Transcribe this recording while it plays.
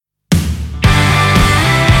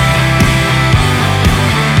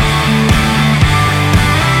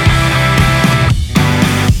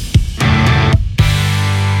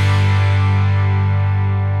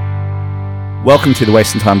Welcome to the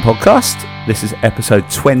Wasting Time podcast. This is episode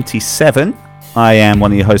 27. I am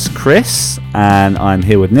one of your hosts, Chris, and I'm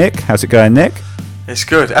here with Nick. How's it going, Nick? It's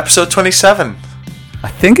good. Episode 27. I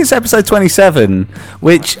think it's episode 27,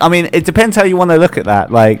 which, I mean, it depends how you want to look at that.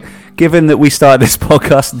 Like, given that we started this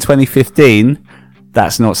podcast in 2015,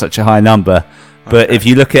 that's not such a high number. But if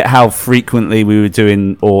you look at how frequently we were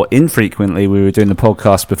doing, or infrequently we were doing the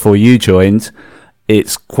podcast before you joined,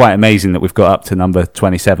 it's quite amazing that we've got up to number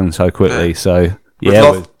 27 so quickly. Yeah. So,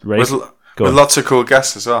 yeah, with lots of cool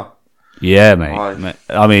guests as well. Yeah, mate.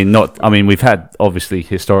 I mean, we've had, obviously,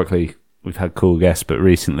 historically, we've had cool guests, but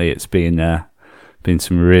recently it's been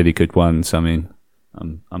some really good ones. I mean,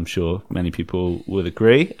 I'm sure many people would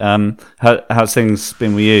agree. How's things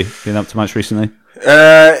been with you? Been up to much recently?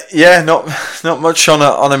 Yeah, not much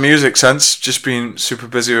on a music sense. Just been super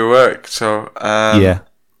busy with work. So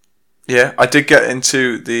yeah, I did get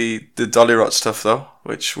into the Dolly Rot stuff though,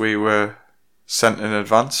 which we were sent in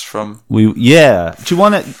advance from. Do you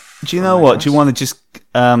want to? Do you know what? Do you want to just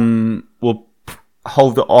we'll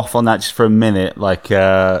hold it off on that just for a minute? Like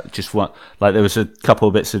there was a couple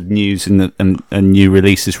of bits of news and new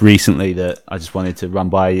releases recently that I just wanted to run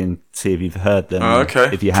by you and see if you've heard them. Oh, okay.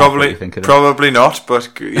 If you probably not, but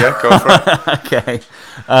yeah, go for it. Okay.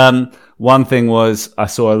 One thing was I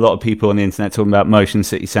saw a lot of people on the internet talking about Motion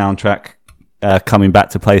City Soundtrack coming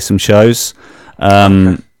back to play some shows.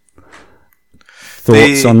 Thoughts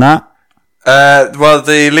on that? Well,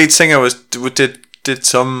 the lead singer did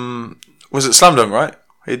some. Was it Slam Dunk, right?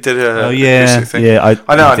 He did a acoustic thing. Yeah,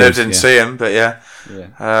 I didn't see him, but yeah. You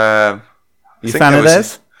a fan of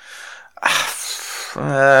theirs?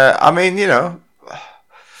 I mean, you know,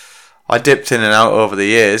 I dipped in and out over the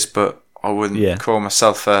years, but I wouldn't call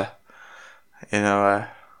myself a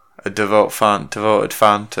devoted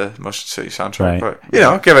fan to Motion City Soundtrack. Right. But you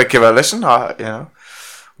know, give it a listen. I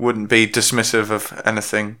wouldn't be dismissive of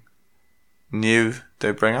anything new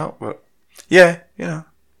they bring out, but yeah, you know.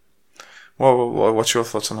 What's your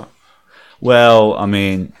thoughts on that? Well, I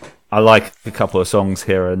mean, I like a couple of songs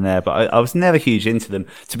here and there, but I was never huge into them.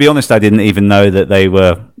 To be honest, I didn't even know that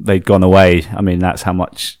they'd gone away. I mean, that's how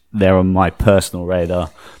much they're on my personal radar.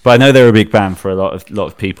 But I know they're a big band for a lot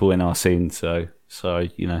of people in our scene. So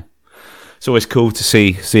you know, it's always cool to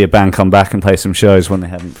see a band come back and play some shows when they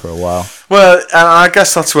haven't for a while. Well, and I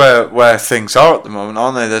guess that's where things are at the moment,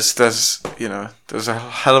 aren't they? There's a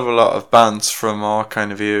hell of a lot of bands from our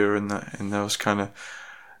kind of era in those kind of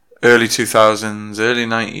early 2000s, early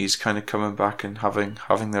 90s, kind of coming back and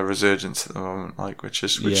having their resurgence at the moment, like which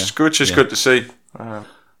is good to see.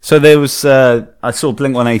 So there was I saw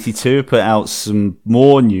Blink-182 put out some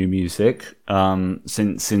more new music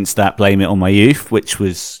since that Blame It On My Youth, which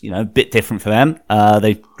was, you know, a bit different for them.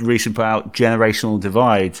 They recently put out Generational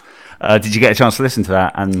Divide. Did you get a chance to listen to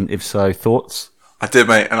that? And if so, thoughts? I did,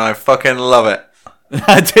 mate, and I fucking love it.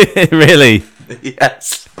 I did, really?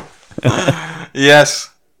 Yes. Yes.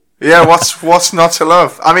 Yeah, what's not to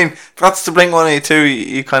love? I mean, that's the Blink-182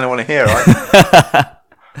 you kind of want to hear, right?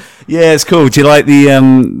 Yeah, it's cool. Do you like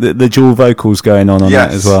the dual vocals going on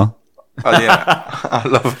that as well? Yeah, I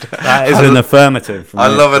love it. That is an affirmative. I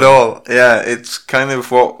love it all. Yeah, it's kind of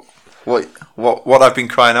what I've been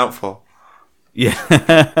crying out for. Yeah.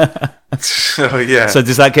 So yeah. So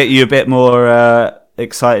does that get you a bit more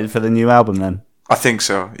excited for the new album then? I think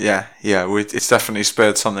so. Yeah. It's definitely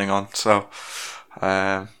spurred something on. So,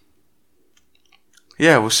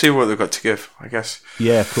 yeah, we'll see what they've got to give, I guess.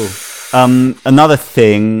 Yeah, cool. Another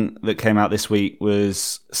thing that came out this week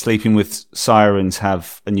was Sleeping with Sirens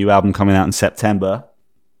have a new album coming out in September.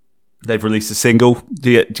 They've released a single. Do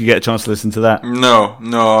you get a chance to listen to that? No,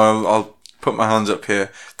 I'll put my hands up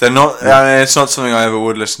here. They're not. It's not something I ever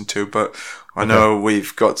would listen to, but I know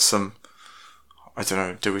we've got some. I don't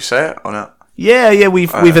know. Did we say it or not? Yeah,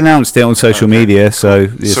 we've announced it on social media, so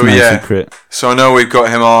it's no secret. So I know we've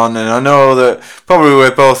got him on, and I know that probably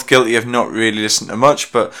we're both guilty of not really listening to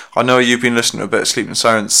much, but I know you've been listening to a bit of Sleeping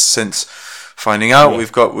Sirens since finding out. Yeah.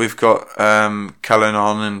 We've got Kellen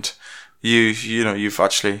on, and you've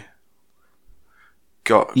actually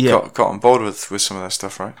got on board with some of that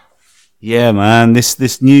stuff, right? Yeah, man.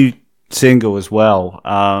 This new single as well.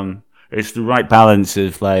 It's the right balance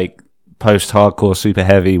of like post-hardcore, super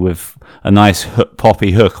heavy with a nice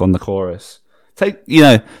poppy hook on the chorus.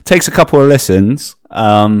 Takes a couple of listens,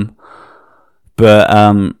 but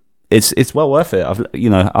it's well worth it.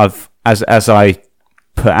 I've as I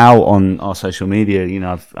put out on our social media,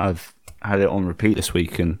 I've had it on repeat this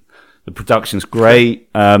week, and the production's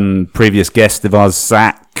great. Previous guest of ours,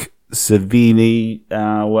 Zach Savini,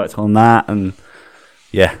 worked on that, and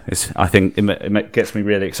yeah, I think it gets me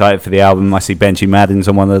really excited for the album. I see Benji Madden's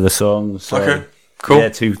on one of the songs. So, okay, cool. Yeah,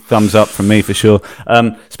 2 thumbs up from me for sure.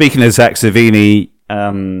 Speaking of Zach Savini,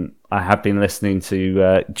 I have been listening to.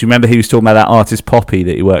 Do you remember he was talking about that artist Poppy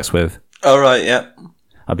that he works with? Oh right, yeah.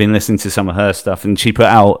 I've been listening to some of her stuff, and she's put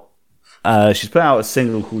out a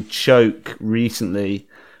single called Choke recently,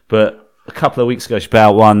 but a couple of weeks ago she put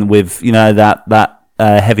out one with that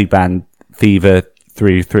heavy band Fever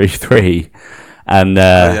 333. And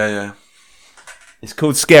yeah, it's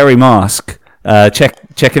called Scary Mask.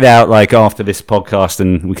 Check it out like after this podcast,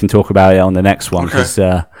 and we can talk about it on the next one because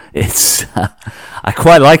it's I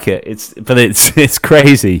quite like it. It's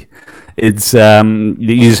crazy. It's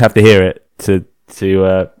you just have to hear it to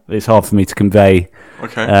it's hard for me to convey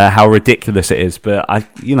how ridiculous it is. But I'm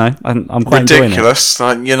quite ridiculous.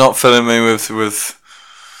 Like, you're not filling me with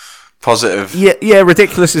positive. Yeah.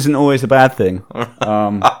 Ridiculous isn't always a bad thing.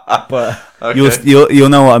 But you'll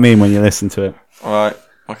know what I mean when you listen to it. All right.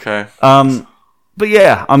 Okay. But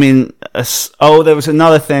yeah, I mean, there was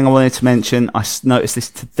another thing I wanted to mention. I noticed this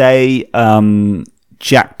today.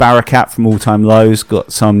 Jack Barakat from All Time Low's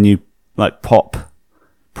got some new like pop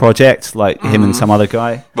project, like him and some other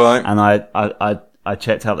guy. Right. And I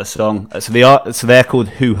checked out the song. So they're called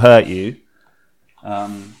Who Hurt You.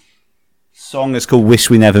 Song is called Wish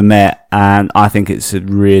We Never Met, and I think it's a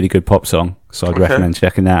really good pop song. So I'd recommend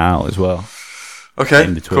checking that out as well. Okay,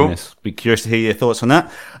 in between this. Be curious to hear your thoughts on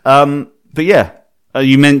that. But yeah,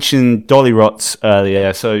 you mentioned Dolly Rots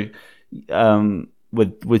earlier, so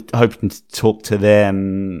we're hoping to talk to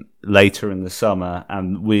them later in the summer,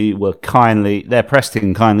 and their press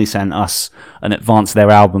team kindly sent us an advance of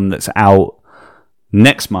their album that's out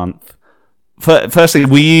next month. Firstly,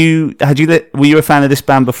 were you a fan of this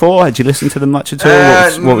band before? Had you listened to them much at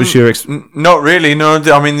all? What was your not really. No,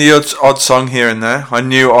 I mean the odd song here and there. I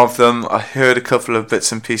knew of them. I heard a couple of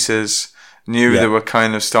bits and pieces. Knew they were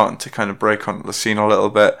kind of starting to kind of break onto the scene a little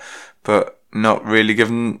bit, but not really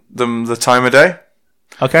giving them the time of day.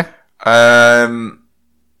 Okay.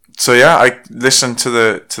 So yeah, I listened to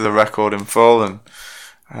the record in full, and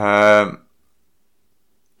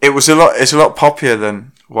it's a lot poppier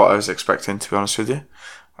than what I was expecting, to be honest with you.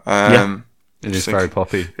 It is very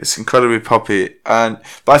poppy. It's incredibly poppy, but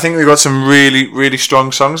I think they've got some really, really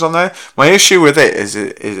strong songs on there. My issue with it is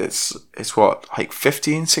it's what, like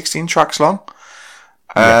 15, 16 tracks long,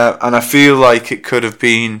 and I feel like they could have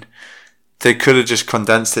just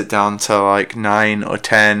condensed it down to like 9 or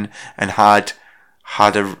 10 and had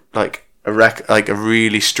a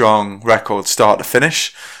really strong record start to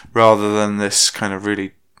finish, rather than this kind of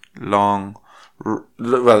really long. Well,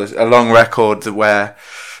 a long record where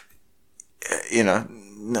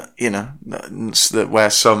where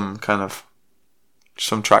some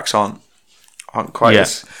tracks aren't quite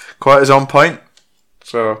as on point.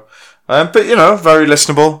 So, but very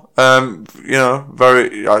listenable.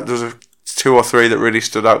 There's 2 or 3 that really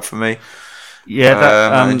stood out for me. Yeah,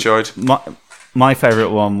 I enjoyed. My favourite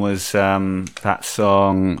one was that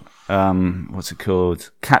song. What's it called?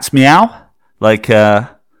 Cat's Meow. Like.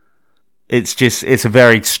 It's a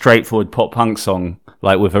very straightforward pop punk song,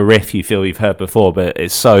 like with a riff you feel you've heard before, but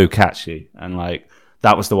it's so catchy. And like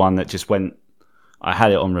that was the one that just went. I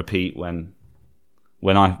had it on repeat when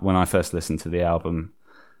I first listened to the album,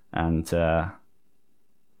 and what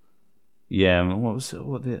was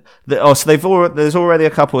it? So there's already a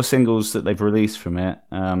couple of singles that they've released from it.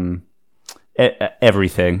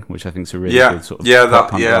 Everything, which I think is a really good sort of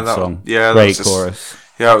pop punk song. Yeah, great chorus.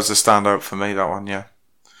 Yeah, it was a standout for me, that one. Yeah.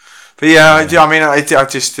 But I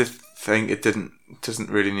just think it doesn't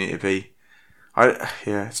really need to be.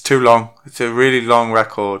 It's too long. It's a really long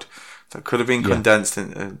record that could have been condensed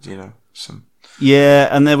into some. Yeah,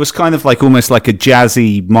 and there was kind of like almost like a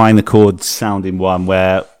jazzy minor chord sounding one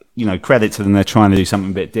where credit to them, they're trying to do something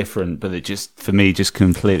a bit different, but it just for me just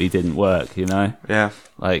completely didn't work. Yeah.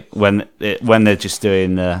 Like when they're just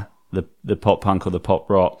doing the pop punk or the pop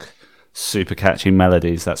rock, super catchy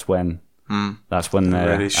melodies. That's when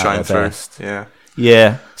they're really shine through. Best.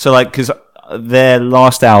 Yeah. So like, because their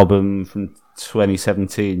last album from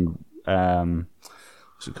 2017,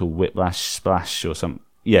 what's it called? Whiplash Splash or something.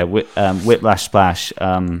 Yeah, Whiplash Splash.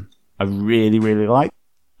 I really, really like.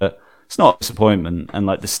 But it's not a disappointment, and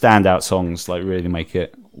like the standout songs like really make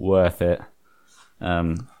it worth it.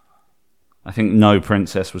 I think No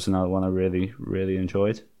Princess was another one I really, really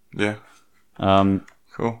enjoyed. Yeah.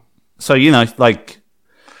 Cool. So like.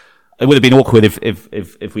 It would have been awkward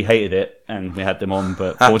if we hated it and we had them on,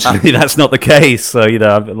 but fortunately that's not the case. So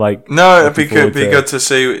like it'd be good to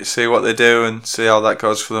see what they do and see how that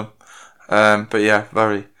goes for them. But yeah,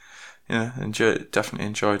 very definitely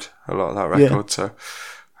enjoyed a lot of that record. So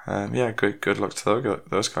good luck to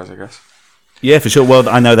those guys, I guess. Yeah, for sure. Well,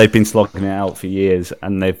 I know they've been slogging it out for years,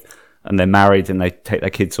 and they're married and they take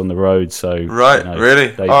their kids on the road. So really,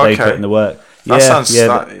 they put in the work. That sounds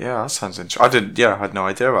interesting. I had no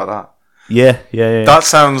idea about that. Yeah. That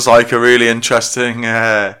sounds like a really interesting,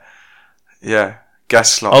 guest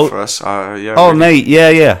slot for us. Really. Mate,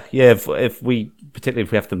 yeah. If we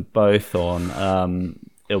have them both on,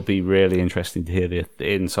 it'll be really interesting to hear the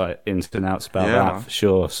ins and outs about that for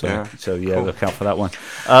sure. So cool. Look out for that one.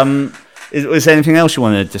 Is there anything else you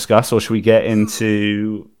want to discuss, or should we get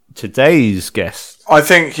into today's guest? I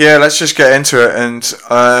think let's just get into it. And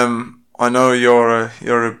I know you're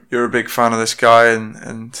a big fan of this guy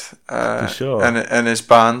and sure. and his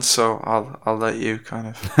band, so I'll let you kind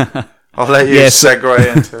of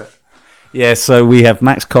segue into it. Yeah, so we have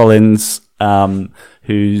Max Collins,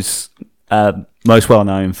 who's most well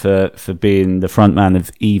known for being the frontman of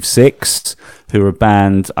Eve Six, who are a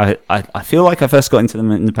band. I feel like I first got into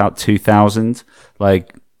them in about 2000,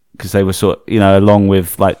 like because they were along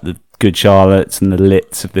with like the Good Charlottes and the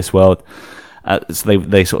Lits of this world. So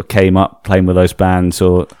they sort of came up playing with those bands,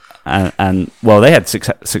 and they had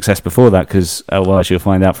success before that because as you'll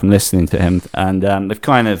find out from listening to him, and they've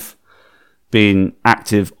kind of been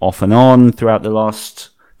active off and on throughout the last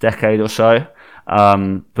decade or so.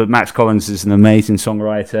 But Max Collins is an amazing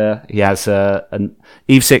songwriter. He has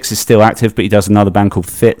Eve Six is still active, but he does another band called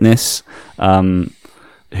Fitness,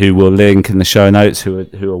 who we'll link in the show notes, who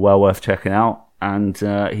are well worth checking out. And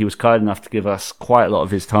he was kind enough to give us quite a lot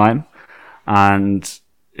of his time, and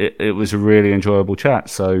it was a really enjoyable chat.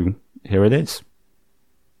 So here it is.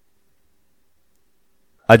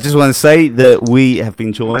 I just want to say that we have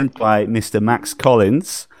been joined by Mr. Max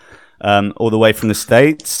Collins, all the way from the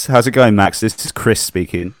States. How's it going, Max? This is Chris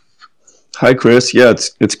speaking. Hi, Chris. Yeah,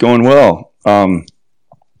 it's going well.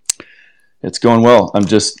 It's going well.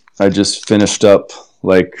 I just finished up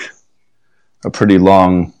like a pretty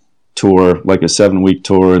long tour, like a 7-week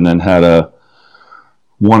tour, and then had a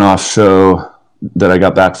one-off show that I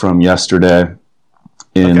got back from yesterday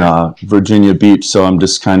in Virginia Beach. So I'm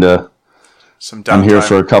just kind of I'm here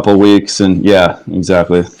for a couple of weeks, and yeah,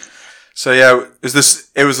 exactly. So yeah,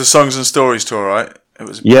 it was the Songs and Stories tour, right? It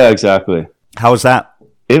was. Yeah, exactly. How was that?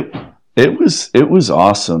 It was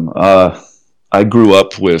awesome. I grew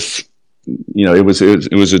up with, it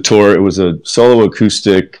was a tour. It was a solo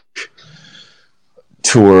acoustic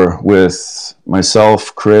tour with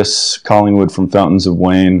myself, Chris Collingwood from Fountains of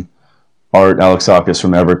Wayne, Art Alexakis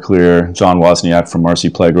from Everclear, John Wozniak from Marcy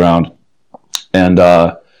Playground, and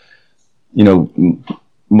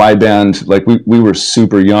my band, like we were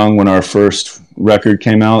super young when our first record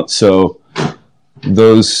came out, so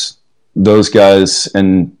those guys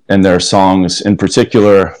and their songs in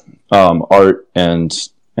particular, Art and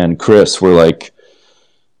Chris were like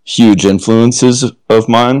huge influences of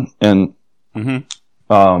mine, and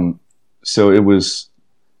so it was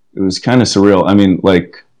kind of surreal. I mean,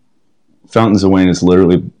 like Fountains of Wayne is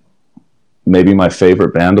literally maybe my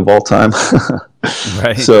favorite band of all time.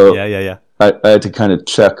 Right. So yeah. I had to kind of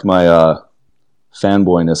check my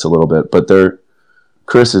fanboyness a little bit, but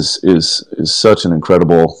Chris is such an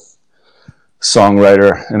incredible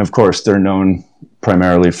songwriter, and of course they're known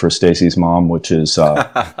primarily for Stacy's Mom, which is kind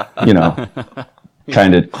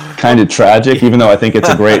of tragic, even though I think it's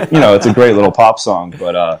a great little pop song.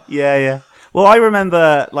 But yeah. Well, I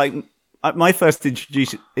remember like my first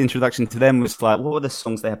introduction to them was like, what were the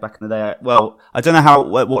songs they had back in the day? Well, I don't know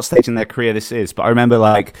what stage in their career this is, but I remember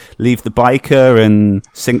like Leave the Biker and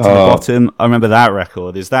Sink to the Bottom. I remember that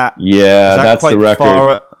record. That's the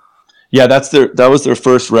record. Yeah, that was their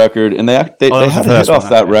first record, and they had a hit off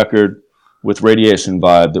that record with Radiation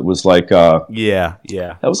Vibe. That was like yeah,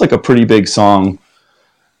 that was like a pretty big song.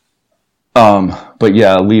 But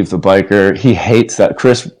yeah, Leave the Biker. He hates that.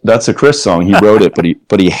 Chris, that's a Chris song. He wrote it,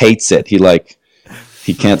 but he hates it. He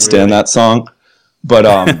can't stand that song. But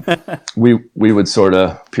we would sort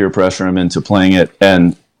of peer pressure him into playing it,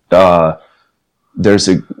 and there's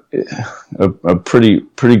a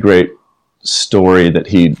pretty great story that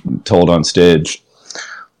he told on stage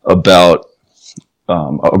about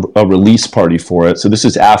a release party for it. So this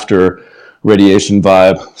is after Radiation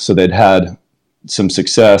Vibe. So they'd had some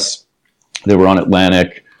success. They were on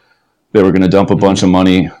Atlantic. They were going to dump a bunch of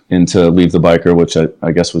money into Leave the Biker, which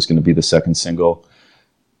I guess was going to be the second single.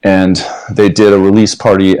 And they did a release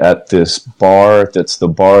party at this bar. That's the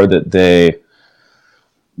bar that they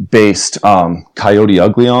based Coyote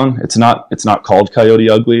Ugly on. It's not called Coyote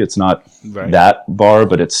Ugly. It's not that bar,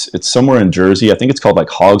 but it's somewhere in Jersey. I think it's called like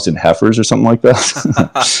Hogs and Heifers or something like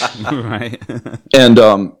that. Right. And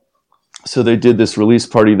so they did this release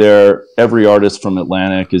party there. Every artist from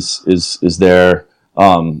Atlantic is there.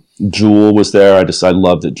 Jewel was there. I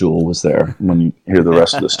love that Jewel was there. When you hear the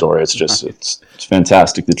rest of the story, it's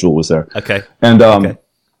fantastic that Jewel was there. Okay. And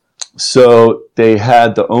so they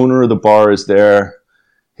had the owner of the bar is there.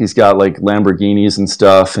 He's got like Lamborghinis and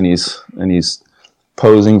stuff, and he's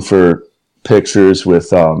posing for pictures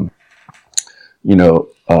with I'm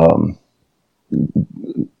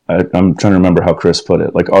trying to remember how Chris put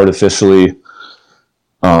it, like artificially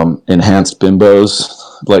enhanced bimbos,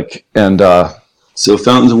 like, and so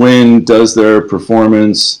Fountains of Wayne does their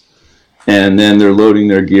performance, and then they're loading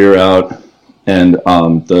their gear out, and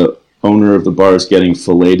the owner of the bar is getting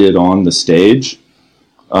filleted on the stage.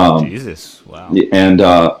 Jesus, wow!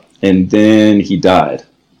 And then he died.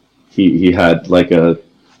 He had like a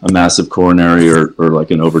massive coronary or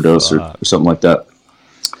like an overdose or something like that.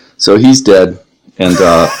 So he's dead. And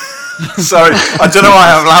sorry, I don't know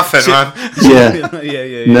why I'm laughing, man.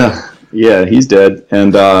 Yeah, he's dead.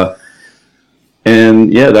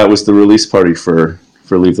 And yeah, that was the release party for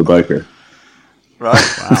Leave the Biker. Right.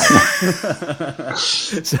 Wow.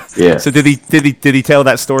 So did he tell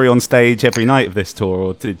that story on stage every night of this tour,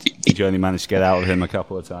 or did you only manage to get out of him a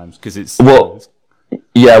couple of times? Because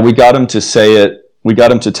yeah, we got him to say it. We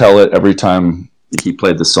got him to tell it every time he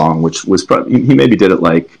played the song, which was probably, he maybe did it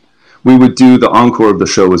like, we would do the encore of the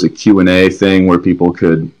show was a Q&A thing where people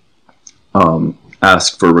could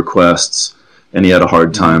ask for requests, and he had a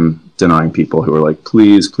hard time denying people who were like,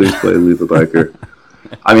 please play Leave the Biker.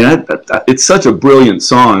 I mean, it's such a brilliant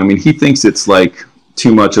song. I mean, he thinks it's like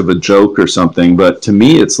too much of a joke or something, but to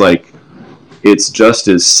me it's like, it's just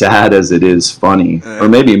as sad as it is funny, or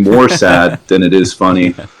maybe more sad than it is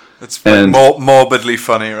funny. It's morbidly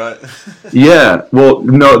funny, right? Yeah. Well,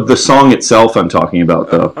 no, the song itself I'm talking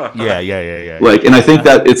about, though. Yeah. Like, and I think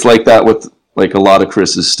that it's like that with like a lot of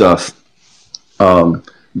Chris's stuff,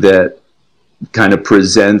 that kind of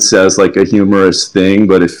presents as like a humorous thing,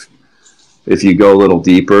 but if you go a little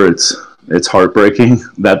deeper, it's heartbreaking.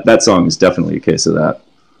 That song is definitely a case of that.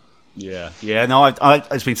 Yeah. No,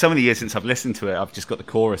 it's been so many years since I've listened to it. I've just got the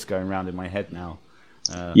chorus going around in my head now.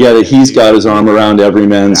 He's got his arm around every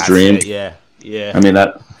man's dream. Yeah. I mean,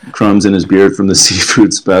 that crumbs in his beard from the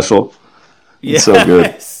seafood special. It's so good.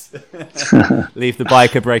 Leave the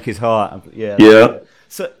biker, break his heart. Yeah.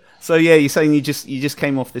 So yeah, you're saying you just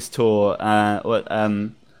came off this tour,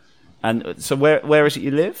 and so where is it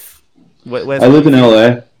you live? I live in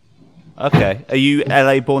LA. Okay, are you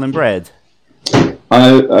LA born and bred?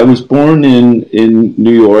 I was born in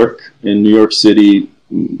New York City,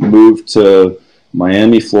 moved to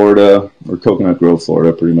Miami, Florida, or Coconut Grove,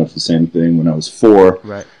 Florida, pretty much the same thing, when I was 4.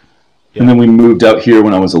 Right. Yeah. And then we moved out here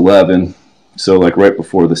when I was 11, so like right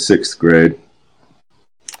before the 6th grade.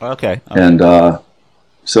 Okay. And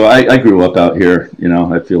so I grew up out here, you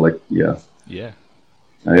know, I feel like,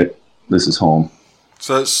 this is home.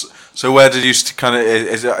 So where did you kind of,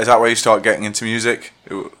 is that where you start getting into music?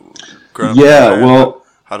 Well,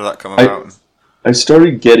 how did that come about? I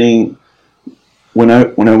started getting, when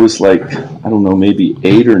I was like, I don't know, maybe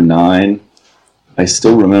 8 or 9, I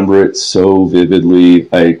still remember it so vividly.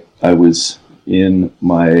 I was in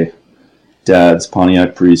my dad's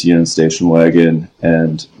Pontiac Parisienne station wagon,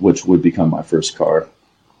 and which would become my first car,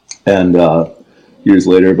 and years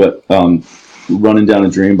later, but Running Down a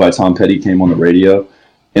Dream by Tom Petty came on the radio,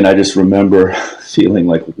 and I just remember feeling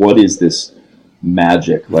like, what is this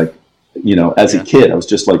magic? Like, you know, as a kid, I was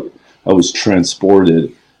just like, I was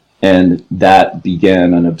transported, and that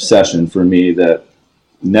began an obsession for me that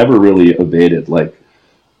never really abated. Like,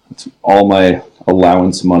 it's all my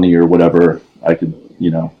allowance money or whatever I could,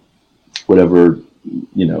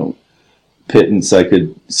 pittance I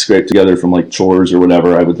could scrape together from like chores or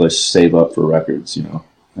whatever, I would like save up for records,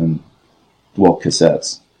 and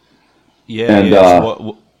cassettes. Yeah.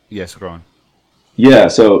 And yes, go on. Yeah,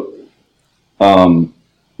 so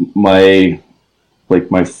my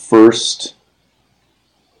first,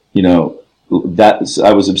 that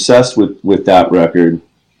I was obsessed with that record.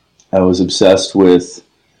 I was obsessed with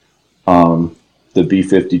the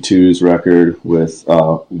B-52s record with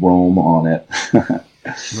Rome on it.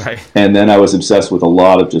 Right. And then I was obsessed with a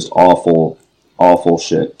lot of just awful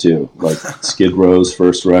shit too, like Skid Row's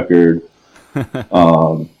first record.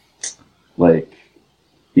 But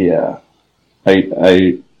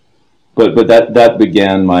that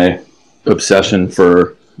began my obsession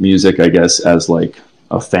for music, I guess, as like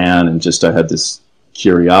a fan, and just I had this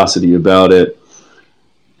curiosity about it.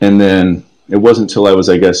 And then it wasn't until I was,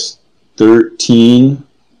 I guess, 13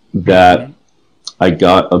 that I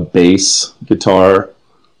got a bass guitar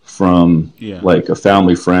from like a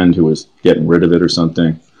family friend who was getting rid of it or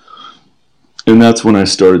something. that's when I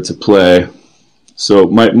started to play. So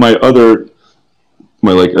my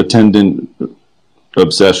like attendant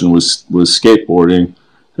obsession was skateboarding.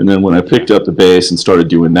 And then when I picked up the bass and started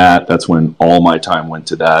doing that, that's when all my time went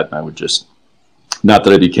to that. I would just, not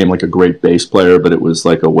that I became like a great bass player, but it was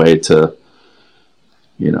like a way to,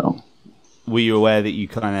 you know. Were you aware that you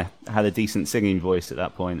kind of had a decent singing voice at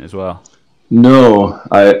that point as well? No,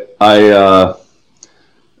 I I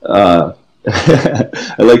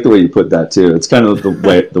like the way you put that too. It's kind of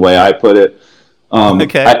the way I put it.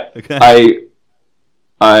 Okay.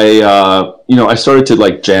 I started to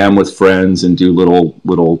like jam with friends and do little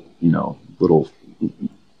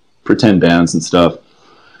pretend bands and stuff.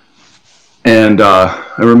 And I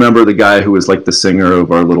remember the guy who was like the singer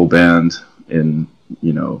of our little band in,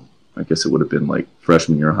 I guess it would have been like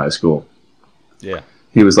freshman year of high school. Yeah.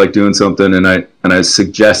 He was like doing something, and I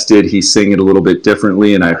suggested he sing it a little bit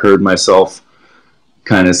differently, and I heard myself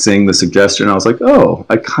kind of sing the suggestion. I was like, oh,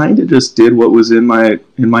 I kind of just did what was in my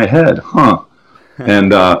head, huh?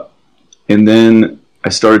 And then I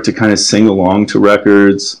started to kind of sing along to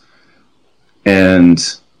records, and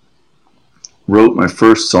wrote my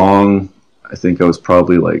first song. I think I was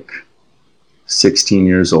probably like 16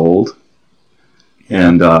 years old,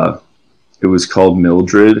 and it was called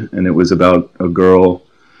Mildred, and it was about a girl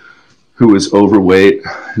who was overweight,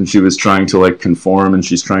 and she was trying to like conform, and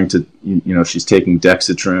she's trying to, she's taking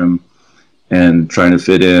Dexatrim and trying to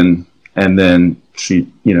fit in, and then she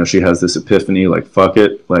has this epiphany, like, fuck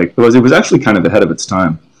it, like it was actually kind of ahead of its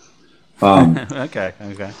time. Okay.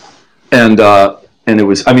 And it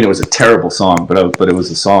was a terrible song, but it was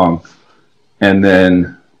a song. And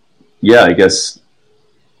then, yeah, I guess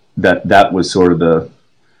that was sort of the,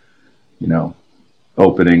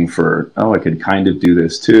 opening for, I could kind of do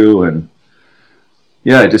this too. And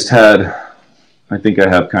yeah, I think I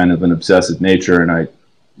have kind of an obsessive nature, and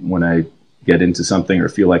when I get into something or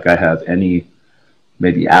feel like I have any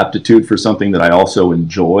maybe aptitude for something that I also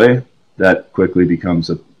enjoy, that quickly becomes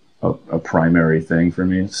a primary thing for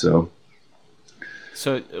me. So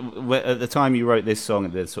at the time you wrote this song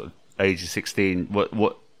at the sort of age of 16,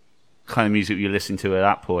 what kind of music were you listening to at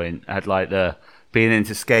that point? Had like the being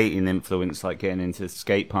into skating influence, like getting into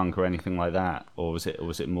skate punk or anything like that, or was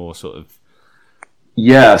it more sort of?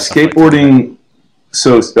 Yeah, skateboarding.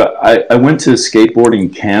 So I went to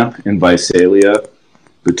skateboarding camp in Visalia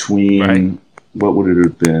between what would it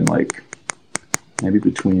have been, like maybe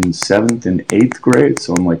between 7th and 8th grade.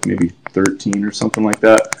 So I'm like maybe 13 or something like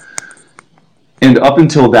that. And up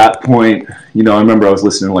until that point, I remember I was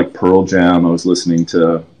listening to like Pearl Jam. I was listening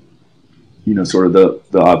to, sort of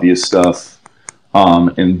the obvious stuff.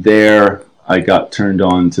 And there I got turned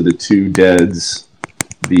on to the two Deads,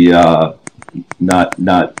 the not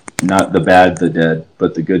the bad the Dead,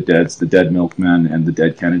 but the good Deads, the Dead Milkmen and the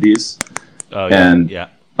Dead Kennedys. Oh yeah.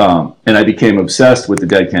 And I became obsessed with the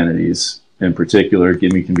Dead Kennedys, in particular,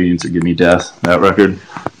 Give Me Convenience or Give Me Death, that record.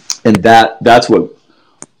 And that's what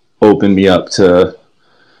opened me up to,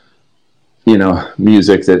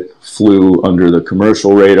 music that flew under the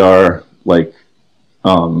commercial radar, like,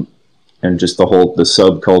 and just the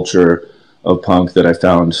subculture of punk that I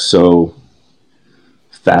found so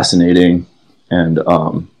fascinating and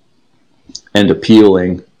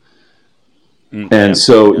appealing. And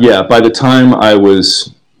so, by the time I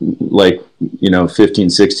was like, 15,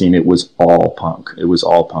 16, it was all punk. It was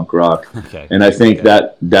all punk rock. Okay. And I think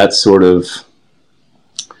that sort of,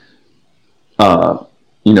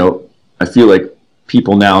 I feel like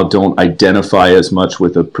people now don't identify as much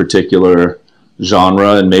with a particular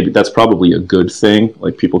genre, and maybe that's probably a good thing.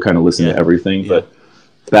 Like people kind of listen to everything, but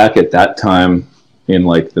back at that time in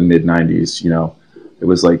like the mid 90s, it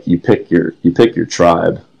was like you pick your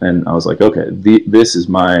tribe, and I was like, okay, these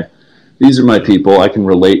are my people. I can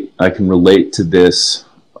relate to this,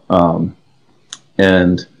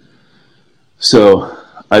 and so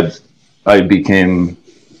I became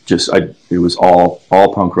it was all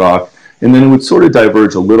punk rock, and then it would sort of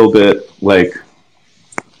diverge a little bit. Like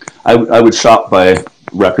I would shop by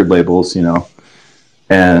record labels,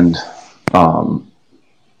 and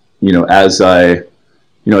as I,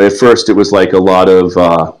 at first it was like a lot of,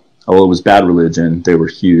 it was Bad Religion. They were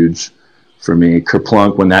huge for me.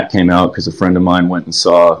 Kerplunk, when that came out, because a friend of mine went and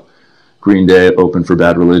saw Green Day open for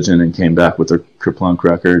Bad Religion and came back with a Kerplunk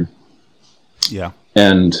record. Yeah.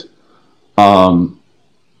 And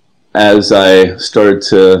as I started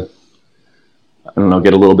to,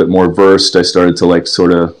 get a little bit more versed, I started to like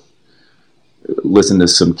sort of listen to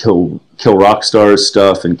some Kill Rock Stars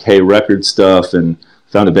stuff and K Record stuff, and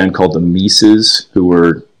found a band called the Mises, who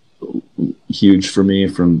were huge for me,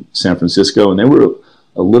 from San Francisco, and they were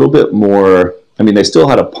a little bit more I mean, they still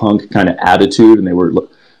had a punk kind of attitude, and they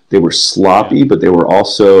were sloppy, but they were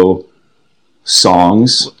also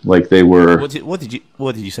songs. Like they were. What did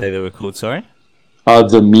you say they were called? Sorry.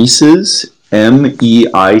 The Mises,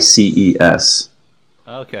 Meices.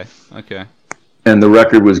 Okay. And the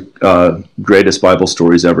record was Greatest Bible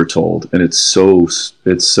Stories Ever Told, and it's so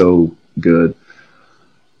good.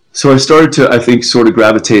 So I started to, I think, sort of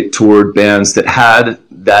gravitate toward bands that had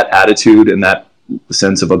that attitude and that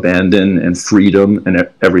sense of abandon and freedom and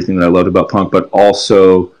everything that I loved about punk, but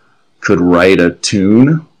also could write a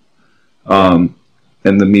tune. And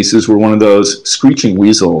the Mises were one of those. Screeching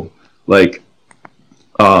Weasel,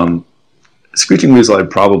 Screeching Weasel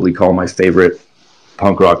I'd probably call my favorite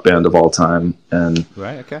punk rock band of all time. And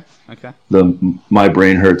right, okay. The My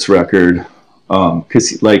Brain Hurts record,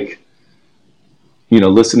 because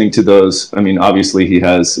listening to those, I mean, obviously he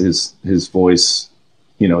has his voice,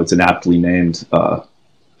 it's an aptly named,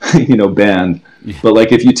 band. Yeah. But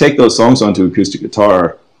like, if you take those songs onto acoustic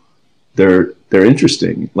guitar, they're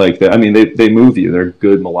interesting. Like, they move you. They're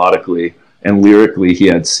good melodically, and lyrically, he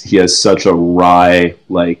has such a wry,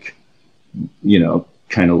 like,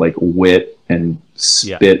 kind of like wit and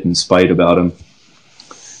spit and spite about him.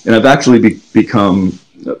 And I've actually become.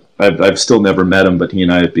 I've still never met him, but he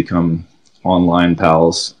and I have become online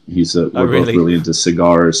pals. We're both really into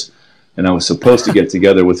cigars, and I was supposed to get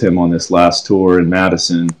together with him on this last tour in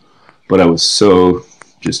Madison, but I was so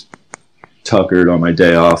just tuckered on my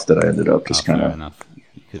day off that I ended up just kind of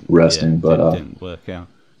resting. But it didn't work out.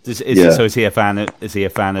 So is he a fan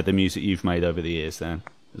of the music you've made over the years then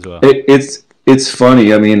as well? It's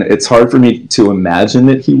funny. I mean, it's hard for me to imagine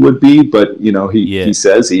that he would be, but he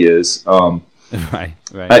says he is. Right.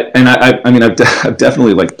 I've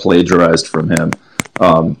definitely like plagiarized from him.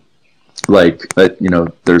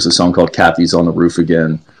 There's a song called "Kathy's on the Roof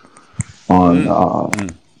Again" on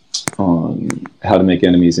how to make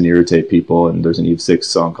enemies and irritate people, and there's an Eve Six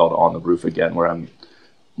song called "On the Roof Again" where I'm,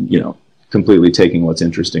 completely taking what's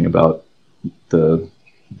interesting about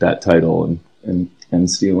that title and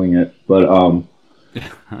stealing it. But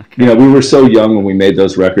okay. We were so young when we made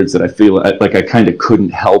those records that I feel like I kind of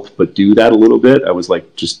couldn't help but do that a little bit. I was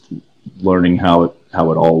like just learning how it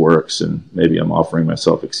all works, and maybe I'm offering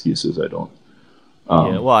myself excuses. I don't.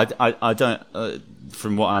 I don't.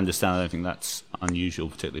 From what I understand, I don't think that's unusual,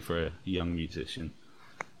 particularly for a young musician.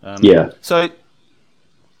 So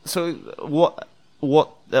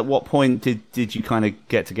what at what point did you kind of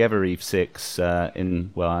get together Eve Six? I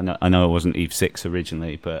know it wasn't Eve Six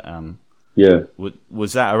originally, but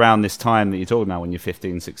was that around this time that you're talking about when you're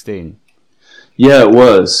 15, 16? Yeah, it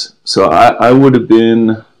was. So I would have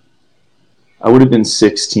been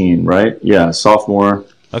 16, right? Yeah, sophomore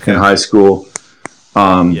in high school.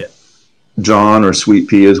 John, or Sweet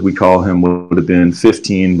Pea as we call him, would have been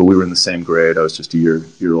 15, but we were in the same grade. I was just a year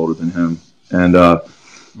older than him. And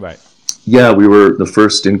right. Yeah, we were, the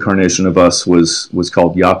first incarnation of us was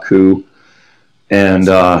called Yaku. And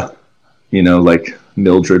like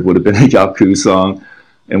Mildred would have been a Yaku song.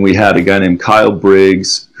 And we had a guy named Kyle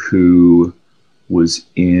Briggs who was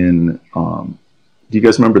in do you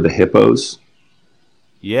guys remember the Hippos?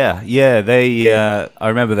 Yeah, they I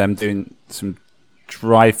remember them doing some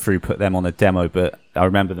Drive-Thru, put them on a demo, but I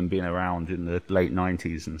remember them being around in the late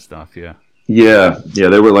 90s and stuff. Yeah,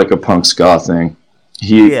 they were like a punk ska thing.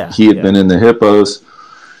 He had been in the Hippos.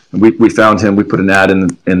 We found him. We put an ad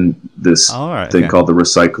in this thing called The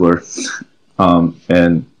Recycler,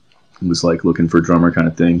 and it was like looking for a drummer kind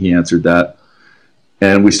of thing. He answered that,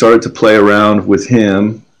 and we started to play around with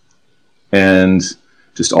him, and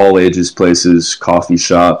just all ages places, coffee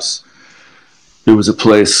shops. There was a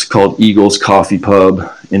place called Eagles Coffee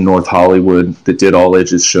Pub in North Hollywood that did all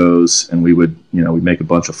ages shows, and we would, we'd make a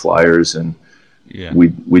bunch of flyers, and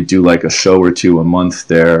we'd do like a show or two a month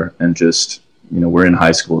there, and just, we're in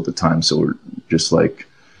high school at the time, so we're just like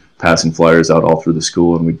passing flyers out all through the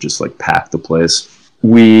school, and we'd just like pack the place.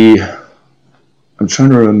 I'm trying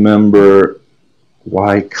to remember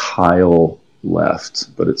why Kyle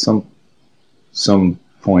left, but at some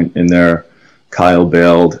point in there, Kyle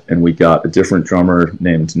bailed, and we got a different drummer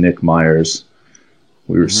named Nick Myers.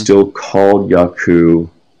 We were still called Yaku,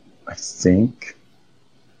 I think.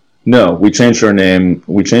 No, we changed our name.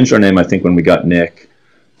 I think, when we got Nick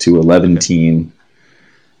to 11-teen,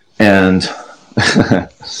 and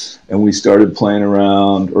and we started playing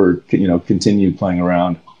around, or continued playing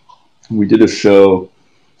around. We did a show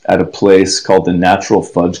at a place called the Natural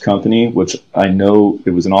Fudge Company, which I know it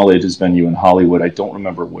was an all-ages venue in Hollywood. I don't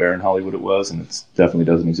remember where in Hollywood it was, and it definitely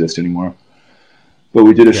doesn't exist anymore. But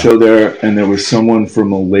we did a show there, and there was someone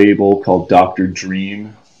from a label called Dr.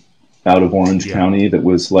 Dream out of Orange County that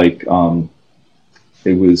was like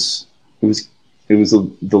the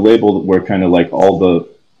label where kind of like all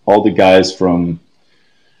the guys from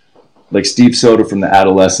like Steve Soda from the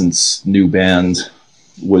Adolescents new band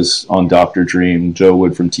was on Dr. Dream. Joe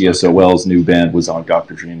Wood from TSOL's new band was on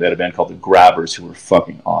Dr. Dream. They had a band called the Grabbers who were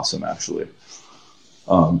fucking awesome, actually.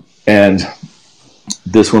 And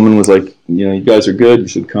this woman was like, you know, you guys are good. You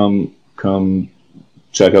should come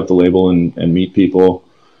check out the label and meet people.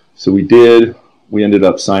 So we did. We ended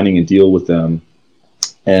up signing a deal with them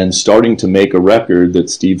and starting to make a record that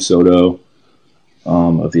Steve Soto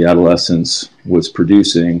of the Adolescents was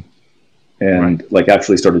producing, and like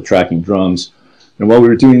actually started tracking drums. And while we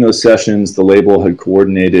were doing those sessions, the label had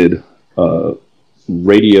coordinated a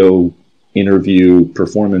radio interview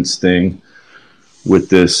performance thing with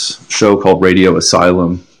this show called Radio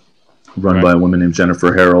Asylum, run by a woman named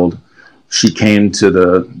Jennifer Harold. She came to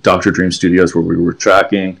the Dr. Dream studios where we were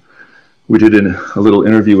tracking. We did a little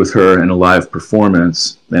interview with her in a live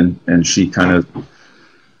performance, and she kind of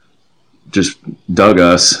just dug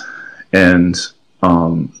us and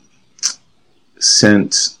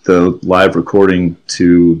sent the live recording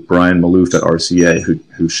to Brian Malouf at RCA,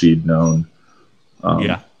 who she'd known.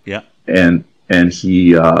 And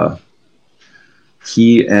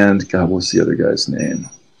he and God, what's the other guy's name?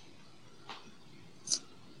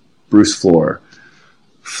 Bruce Floor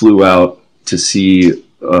flew out to see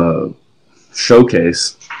a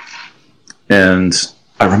showcase, and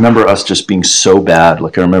I remember us just being so bad.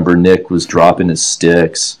 Like, I remember Nick was dropping his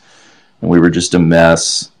sticks, and we were just a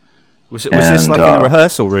mess. Was this like in a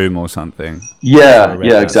rehearsal room or something? Yeah,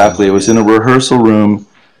 exactly. It was in a rehearsal room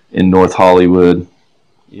in North Hollywood.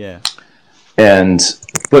 Yeah. And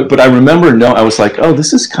but I remember I was like, oh,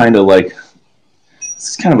 this is kind of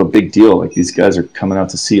a big deal. Like, these guys are coming out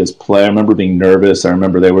to see us play. I remember being nervous. I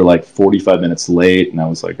remember they were like 45 minutes late, and I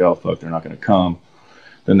was like, oh fuck, they're not going to come.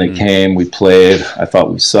 Then they came, we played. I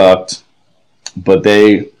thought we sucked, but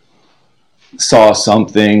they saw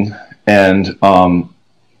something, and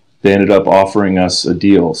they ended up offering us a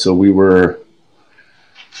deal. So we were,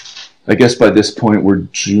 I guess by this point, we're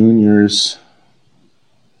juniors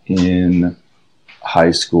in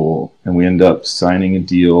high school, and we end up signing a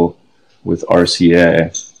deal with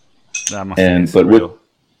RCA.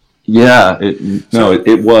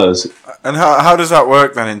 It was. And how does that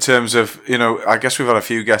work then in terms of, you know, I guess we've had a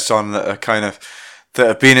few guests on that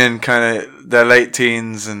have been in kind of their late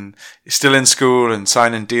teens and still in school and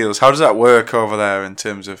signing deals. How does that work over there in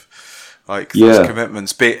terms of like those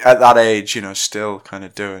commitments? Be at that age, you know, still kind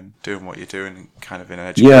of doing what you're doing kind of in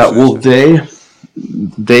education. Yeah, well,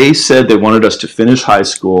 they said they wanted us to finish high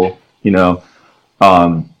school, you know,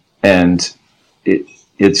 and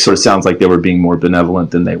it sort of sounds like they were being more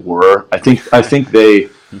benevolent than they were. I think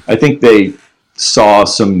they saw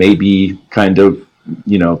some maybe kind of,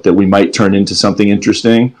 you know, that we might turn into something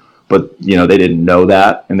interesting, but, you know, they didn't know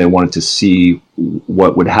that, and they wanted to see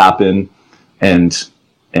what would happen and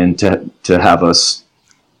to have us,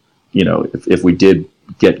 you know, if we did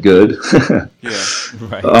get good.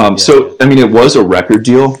 So, I mean, it was a record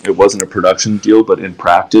deal. It wasn't a production deal, but in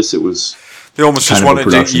practice it was. They almost just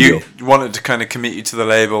wanted to kind of commit you to the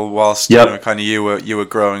label whilst you know, kind of you were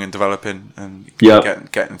growing and developing and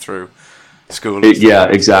getting through school.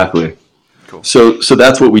 Exactly. Cool. So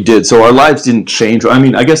that's what we did. So our lives didn't change. I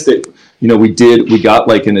mean, I guess that, you know, we got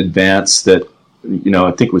like an advance that, you know,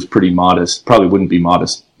 I think was pretty modest. Probably wouldn't be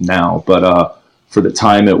modest now, but for the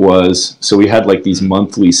time it was. So we had like these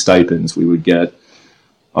monthly stipends. We would get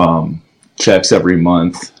checks every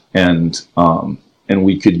month, and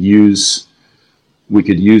we could use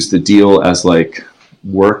the deal as like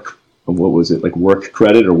work. What was it, like work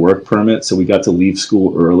credit or work permit? So we got to leave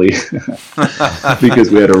school early because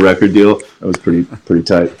we had a record deal. That was pretty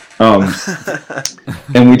tight.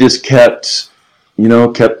 And we just kept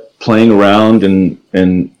playing around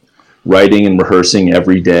and writing and rehearsing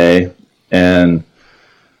every day. And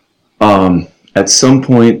at some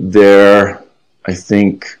point there, I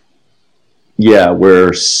think,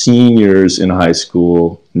 we're seniors in high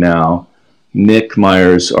school now. Nick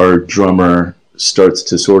Myers, our drummer, starts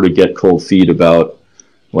to sort of get cold feet about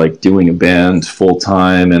like doing a band full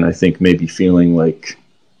time, and I think maybe feeling like,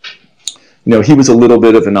 you know, he was a little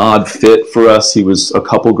bit of an odd fit for us. He was a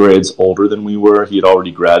couple grades older than we were. He had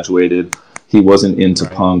already graduated. He wasn't into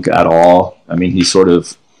punk at all. I mean, he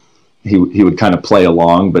would kind of play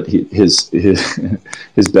along, but his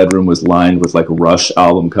bedroom was lined with like Rush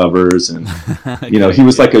album covers, and you know, he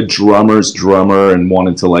was like a drummer's drummer and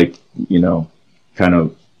wanted to like, you know, kind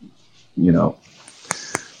of, you know,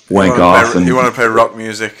 wank off. You want to play rock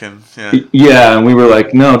music and and we were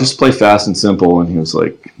like, no, just play fast and simple, and he was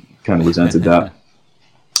like, kind of resented that.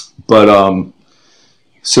 But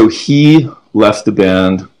So he left the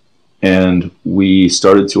band, and we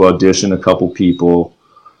started to audition a couple people,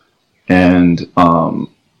 and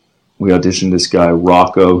we auditioned this guy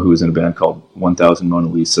Rocco, who was in a band called 1000 Mona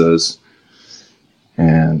Lisas,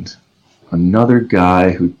 and another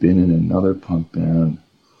guy who'd been in another punk band,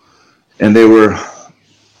 and they were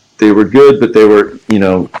good, but they were, you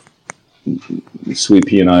know, Sweet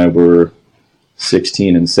Pea and I were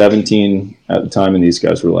 16 and 17 at the time, and these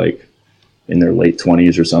guys were like in their late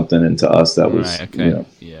 20s or something, and to us that was right, okay. You know,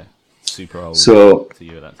 yeah, super old. So to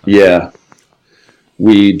you at that time.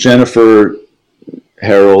 Yeah, Jennifer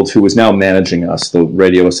Harold, who was now managing us, the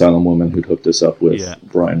Radio Asylum woman who'd hooked us up with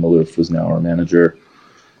Brian Maloof, was now our manager.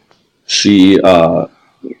 She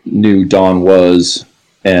knew Don Was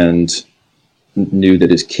and knew that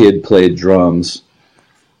his kid played drums.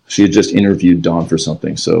 She had just interviewed Don for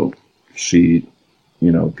something, so she,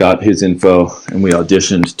 you know, got his info, and we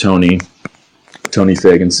auditioned Tony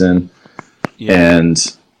Fagenson,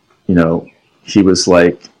 and, you know, he was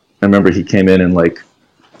like, I remember he came in like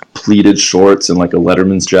pleated shorts and like a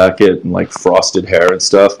Letterman's jacket and like frosted hair and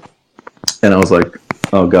stuff, and I was like,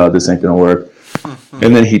 oh god, this ain't gonna work.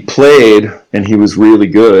 And then he played, and he was really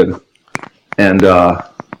good, and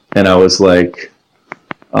I was like,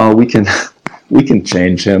 oh, we can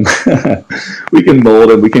change him. We can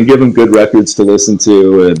mold him. We can give him good records to listen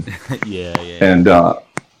to, and and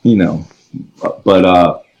you know,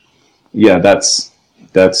 but yeah, that's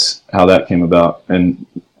how that came about. And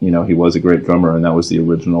you know, he was a great drummer, and that was the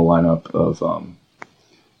original lineup of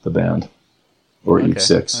the band, or Eve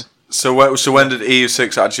 6. So when did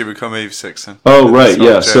EU6 actually become Eve 6 then? Oh right,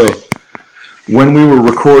 yeah. So when we were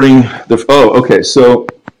recording so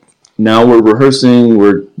now we're rehearsing,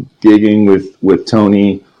 we're gigging with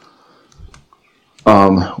Tony.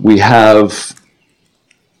 We have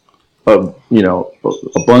a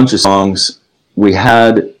bunch of songs. We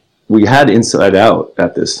had Inside Out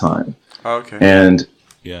at this time. Okay. And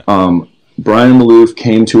Brian Maloof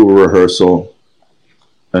came to a rehearsal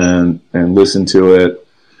and listened to it,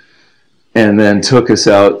 and then took us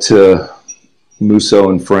out to Musso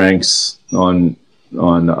and Frank's on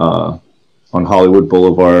Hollywood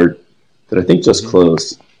Boulevard, that I think just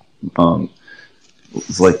closed. It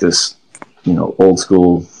was like this, you know, old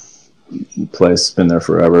school place, been there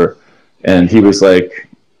forever. And he was like,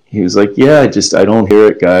 yeah, I don't hear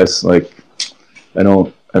it, guys. Like, I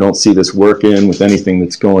don't see this working with anything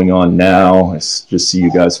that's going on now. I just see you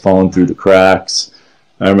guys falling through the cracks.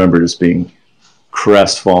 I remember just being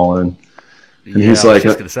crestfallen. And he's like, I was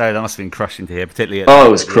just going to say, that must have been crushing to hear, particularly.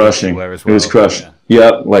 It was crushing. It was crushing.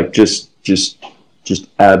 Yeah, like just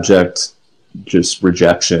abject, just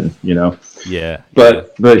rejection, you know. Yeah.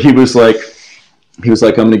 But he was like, I'm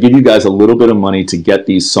going to give you guys a little bit of money to get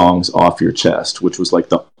these songs off your chest, which was like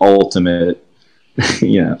the ultimate,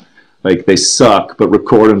 you know, like they suck, but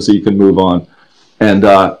record them so you can move on. And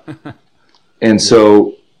and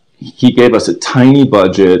so he gave us a tiny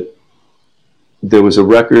budget. There was a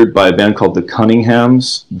record by a band called the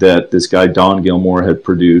Cunninghams that this guy Don Gilmore had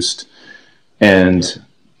produced, and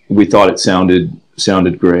we thought it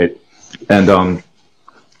sounded great. And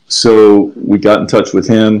so we got in touch with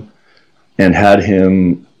him and had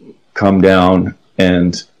him come down,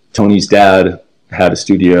 and Tony's dad had a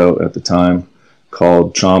studio at the time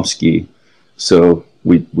called Chomsky, so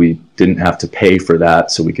we didn't have to pay for that,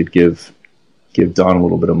 so we could give Don a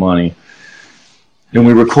little bit of money. And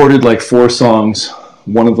we recorded like 4 songs.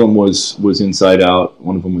 One of them was Inside Out.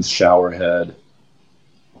 One of them was Showerhead.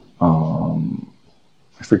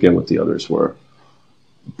 I forget what the others were.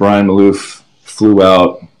 Brian Maloof flew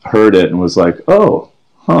out, heard it, and was like, oh,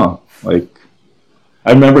 huh. Like,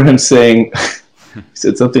 I remember him saying, he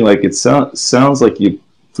said something like, it sounds like you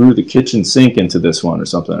threw the kitchen sink into this one or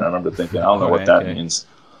something. I remember thinking, I don't know what that means.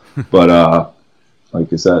 But,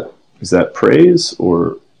 like, is that praise,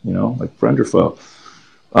 or, you know, like friend or foe?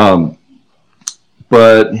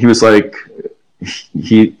 But he was like,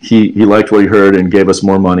 he liked what he heard and gave us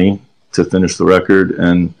more money to finish the record,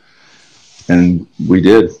 and we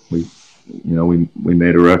did. We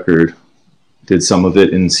made a record. Did some of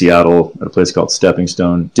it in Seattle at a place called Stepping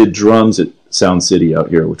Stone. Did drums at Sound City out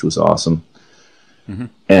here, which was awesome. Mm-hmm.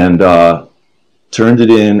 And turned it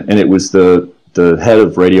in, and it was the head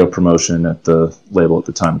of radio promotion at the label at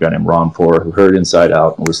the time, a guy named Ron Poor, who heard Inside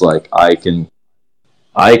Out and was like, I can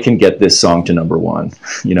get this song to number 1,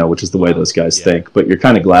 you know, which is the way those guys think. But you're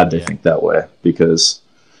kind of glad they think that way, because,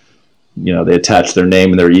 you know, they attach their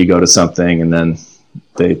name and their ego to something, and then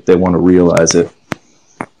they want to realize it.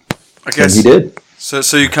 I guess, and he did.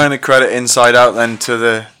 So you kind of credit Inside Out then to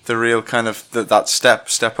the real kind of that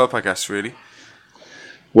step up, I guess, really.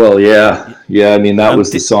 Well, yeah. I mean, that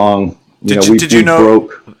was the song. Did you know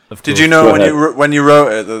when you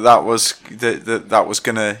wrote it that was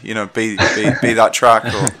gonna be that track?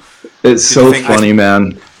 Or it's so funny,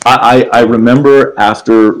 man. I remember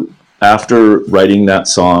after writing that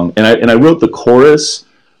song, and I wrote the chorus.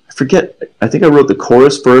 I forget. I think I wrote the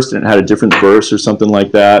chorus first, and it had a different verse or something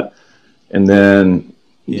like that. And then,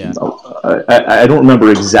 I don't remember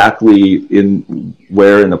exactly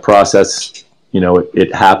where in the process,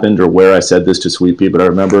 it happened or where I said this to Sweet Pea. But I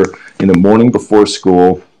remember in the morning before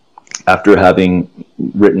school, after having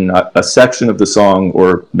written a section of the song,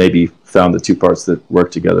 or maybe found the two parts that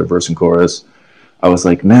work together, verse and chorus, I was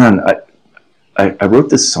like, man, I wrote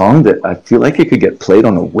this song that I feel like it could get played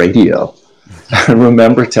on the radio. I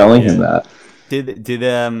remember telling him that.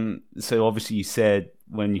 So obviously you said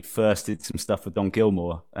when you first did some stuff with Don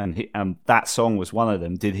Gilmore, and that song was one of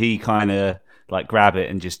them. Did he kind of like grab it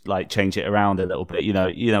and just like change it around a little bit? You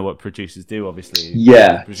know what producers do, obviously.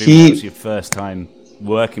 Yeah, it was your first time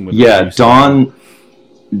working with. Yeah, Don,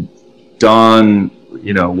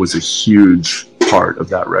 was a huge part of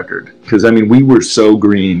that record, because I mean we were so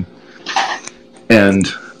green, and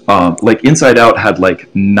like Inside Out had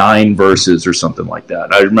like 9 verses or something like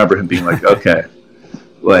that. I remember him being like, okay,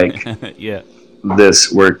 like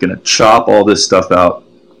we're gonna chop all this stuff out.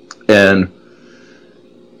 And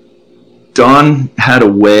Don had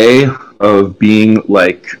a way of being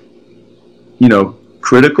like,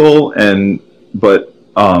 critical and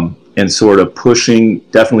sort of pushing,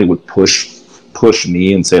 definitely would push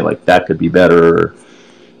me and say like that could be better, or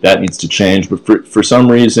that needs to change. But for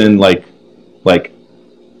some reason, like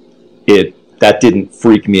that didn't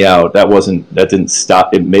freak me out. That didn't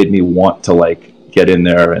stop. It made me want to like get in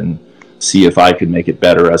there and see if I could make it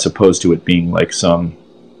better, as opposed to it being like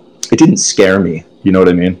it didn't scare me. You know what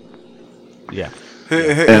I mean? Yeah.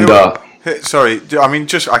 Sorry, I mean,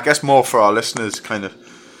 just I guess more for our listeners, kind of.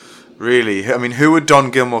 Really, I mean, who had Don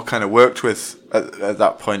Gilmore kind of worked with at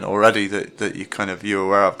that point already that you were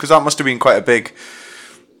aware of? Because that must have been quite a big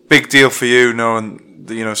deal for you, knowing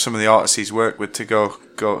some of the artists he's worked with, to go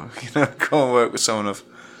and work with someone of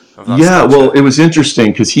that. Yeah, well, it was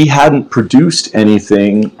interesting because he hadn't produced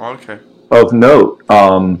anything of note.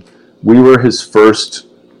 We were his first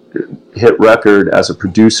hit record as a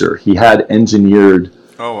producer. He had engineered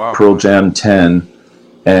Pearl Jam 10,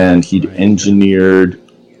 and he'd engineered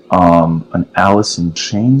an Alice in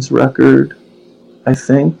Chains record, I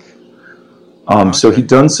think. So he'd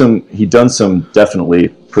done some definitely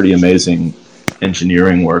pretty amazing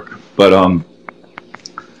engineering work, but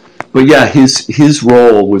yeah, his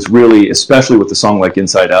role was really, especially with the song like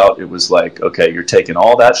Inside Out, it was like, okay, you're taking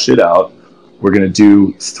all that shit out. We're gonna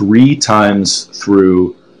do 3 times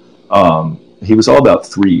through. He was all about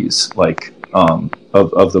threes, like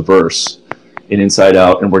of the verse in Inside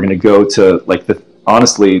Out, and we're gonna go to like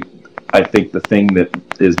honestly, I think the thing that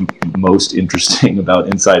is most interesting about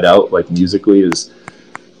Inside Out, like musically, is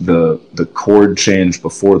the chord change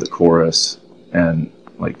before the chorus, and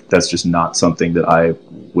like that's just not something that I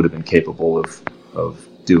would have been capable of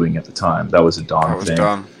doing at the time. That was a Don thing.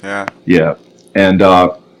 Yeah, and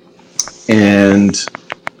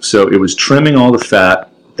so it was trimming all the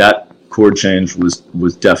fat. That chord change was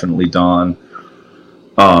definitely Don.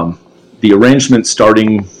 The arrangement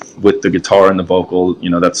starting with the guitar and the vocal,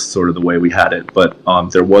 that's sort of the way we had it. But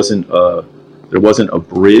there wasn't a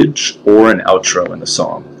bridge or an outro in the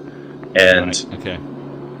song, and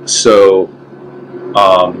so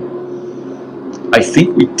I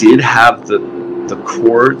think we did have the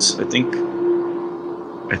chords. I think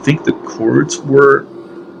the chords were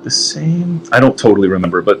the same. I don't totally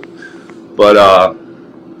remember, but I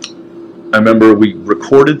remember we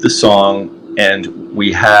recorded the song and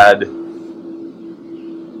we had,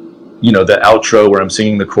 the outro where I'm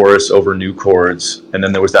singing the chorus over new chords, and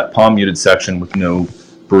then there was that palm muted section with no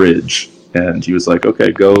bridge. And he was like,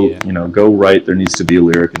 "Okay, go write. There needs to be a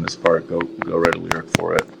lyric in this part. Go write a lyric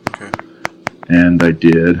for it." Okay. And I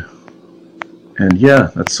did. And yeah,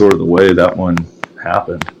 that's sort of the way that one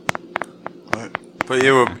happened. But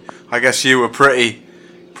I guess you were pretty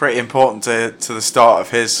important to the start of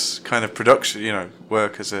his kind of production,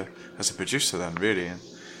 work as a producer then, really. And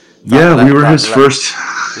we were his first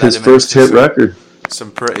hit record.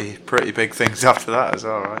 Some pretty big things after that as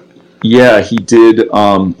well, right? Yeah, he did.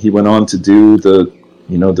 He went on to do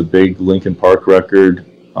the big Linkin Park record.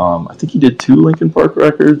 I think he did 2 Linkin Park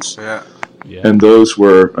records. Yeah. And those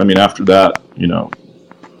were, after that,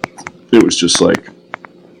 it was just like,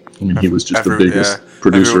 he was just the biggest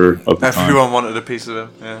producer of the time. Everyone wanted a piece of him.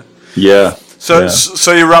 Yeah. Yeah.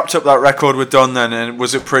 So you wrapped up that record with Don then, and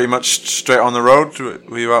was it pretty much straight on the road?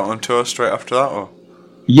 Were you out on tour straight after that, or?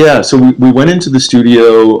 Yeah, so we went into the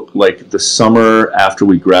studio like the summer after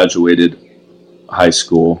we graduated high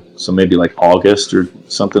school, so maybe like August or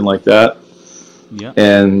something like that. Yeah.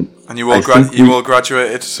 And you all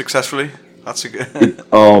graduated successfully. That's a good.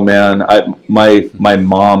 Oh man, my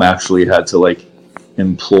mom actually had to like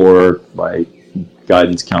implore my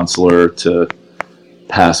guidance counselor to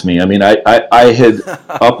pass me. I mean, I had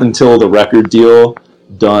up until the record deal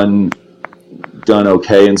done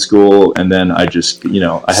okay in school, and then I just,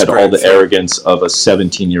 I had all the arrogance of a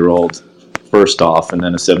 17-year-old first off, and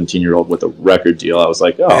then a 17-year-old with a record deal. I was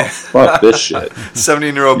like, oh, fuck this shit.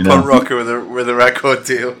 17-year-old punk rocker with a record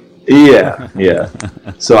deal. Yeah.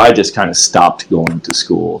 So I just kind of stopped going to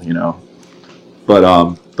school,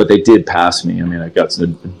 but they did pass me. I mean, I got a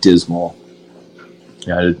dismal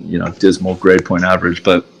grade point average,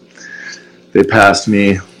 but they passed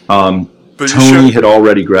me. Tony had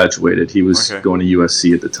already graduated. He was going to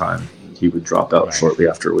USC at the time. He would drop out shortly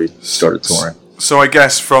after we started touring. So I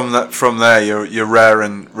guess from there, you're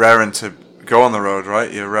raring to go on the road,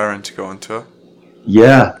 right? You're raring to go on tour.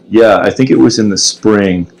 Yeah. I think it was in the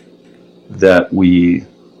spring that we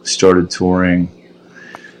started touring,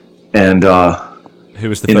 and who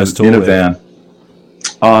was the first tour in a van?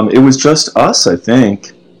 It was just us, I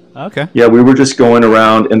think. Okay. Yeah, we were just going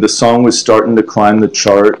around, and the song was starting to climb the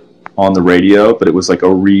chart on the radio, but it was like a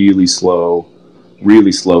really slow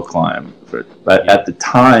climb. But at the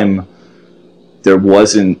time, there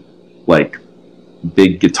wasn't like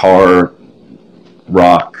big guitar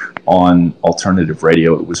rock on alternative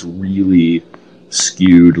radio. It was really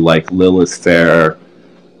skewed like Lilith Fair,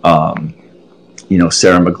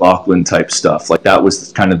 Sarah McLachlan type stuff. Like that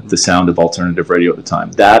was kind of the sound of alternative radio at the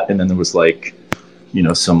time. That, and then there was like,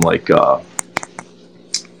 some like,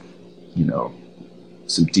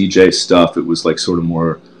 some DJ stuff. It was like sort of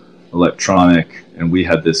more electronic, and we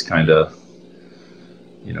had this kind of,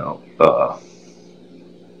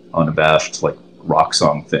 unabashed like rock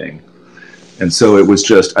song thing. And so it was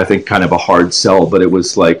just, I think, kind of a hard sell, but it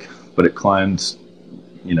climbed,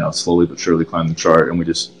 slowly but surely climbed the chart, and we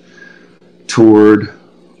just toured.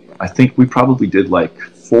 I think we probably did like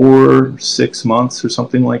 4-6 months or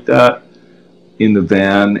something like that in the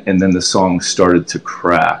van, and then the song started to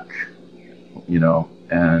crack,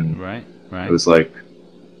 and right. It was like,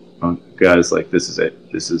 oh, guys, like this is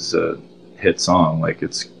a hit song, like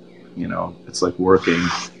it's like working.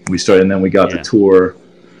 We started, and then we got the tour,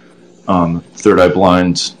 Third Eye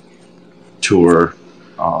Blind tour,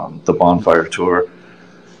 the Bonfire tour.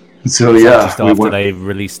 So yeah, just after they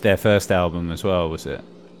released their first album as well, was it?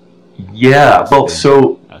 Yeah, well,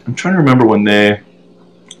 so I'm trying to remember when I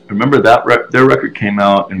remember that their record came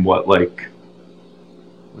out in what, like,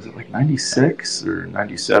 was it like 96 or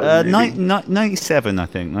 97? 97, I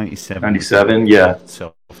think. 97. 97, yeah.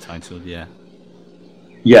 Self-titled, yeah.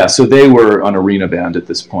 Yeah, so they were an arena band at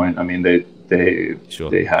this point. I mean, they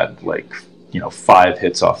had like 5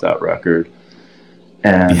 hits off that record,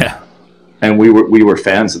 and we were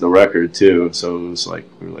fans of the record too. So it was like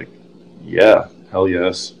we were like, yeah, hell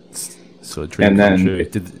yes. So a dream come true.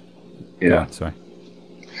 Yeah. Oh, sorry.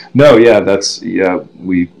 No, yeah,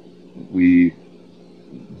 we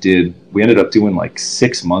ended up doing like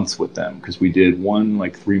 6 months with them, because we did one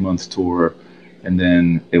like 3-month tour, and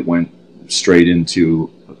then it went straight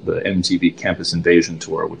into the MTV Campus Invasion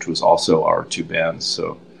tour, which was also our 2 bands.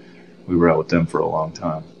 So we were out with them for a long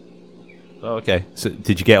time. Oh, okay. So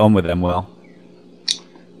did you get on with them well?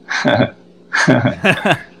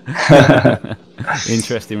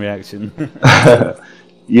 Interesting reaction.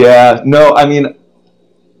 Yeah, no, I mean,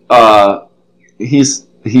 he's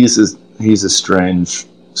a strange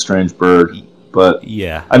bird, but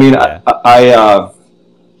yeah, I mean, yeah.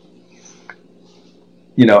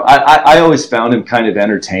 I always found him kind of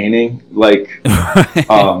entertaining, like,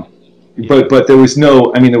 but there was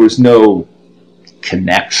no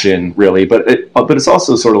connection really, but it's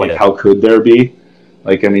also sort of like, how could there be?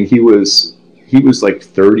 Like, I mean, he was like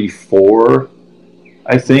 34,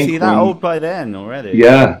 I think. Was he that old by then already?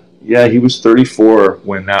 Yeah, he was 34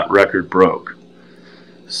 when that record broke.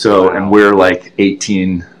 So, wow. And we're like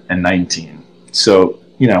 18 and 19. So,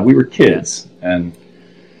 we were kids, and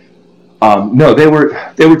no, they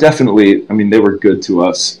were definitely, I mean, they were good to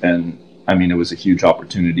us, and I mean, it was a huge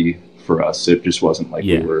opportunity for us. It just wasn't like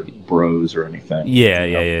we were bros or anything.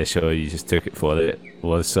 Yeah, sure. You just took it for what it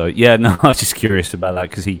was. So, yeah, no, I was just curious about that,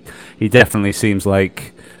 because he definitely seems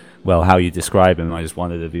like, well, how you describe him, I just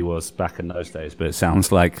wondered if he was back in those days, but it sounds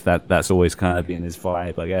like that's always kind of been his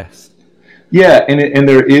vibe, I guess. Yeah, and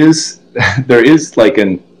there is like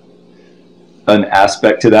an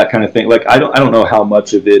aspect to that kind of thing. Like, I don't know how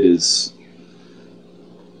much of it is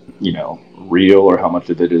real or how much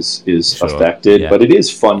of it is Sure. affected, Yeah. but it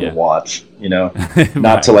is fun to watch,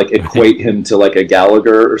 not to like equate him to like a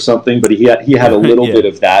Gallagher or something, but he had a little bit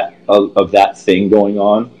of that thing going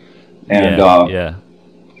on. And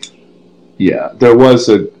there was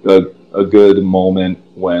a good moment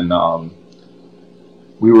when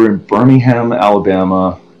we were in Birmingham,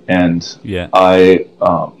 Alabama, and I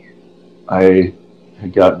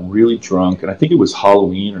had gotten really drunk, and I think it was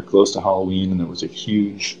Halloween or close to Halloween, and there was a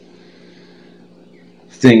huge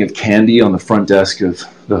thing of candy on the front desk of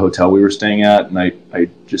the hotel we were staying at, and I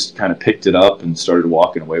just kind of picked it up and started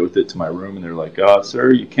walking away with it to my room, and they're like,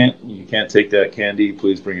 sir, you can't take that candy,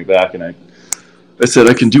 please bring it back. And I said,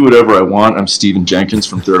 I can do whatever I want, I'm Stephen Jenkins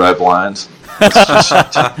from Third Eye Blind.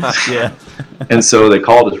 Yeah. And so they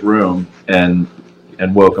called his room and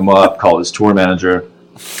woke him up, called his tour manager.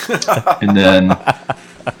 And then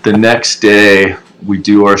the next day we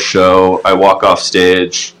do our show. I walk off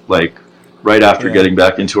stage like right after getting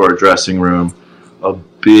back into our dressing room. A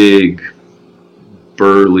big,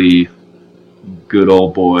 burly, good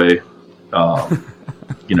old boy,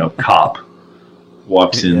 cop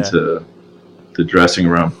walks into the dressing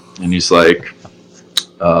room, and he's like,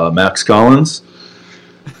 Max Collins?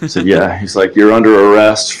 I said, yeah. He's like, you're under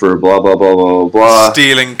arrest for blah, blah, blah, blah, blah.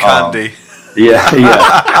 Stealing candy.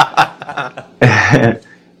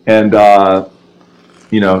 And,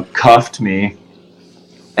 cuffed me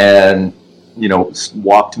and,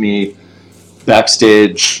 walked me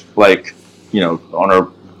backstage, like,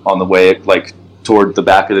 on the way, like, toward the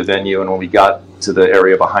back of the venue. And when we got to the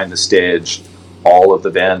area behind the stage, all of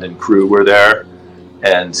the band and crew were there.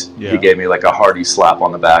 And he gave me like a hearty slap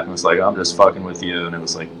on the back and was like, I'm just fucking with you. And it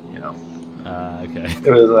was like, okay.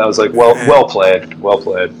 I was like, well played.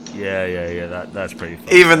 Yeah. That's pretty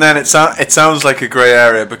fun. Even then, it sounds like a grey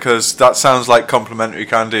area, because that sounds like complimentary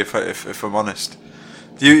candy. If I'm honest,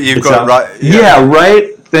 you've got it right. Yeah,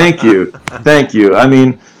 right. Thank you. I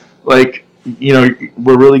mean, like,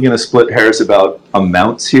 we're really going to split hairs about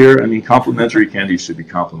amounts here. I mean, complimentary candy should be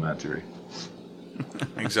complimentary.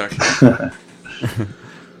 Exactly.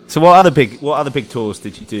 So what other big tours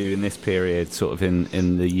did you do in this period, sort of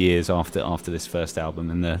in the years after this first album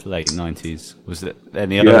in the late 90s? Was there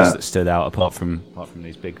any others that stood out apart from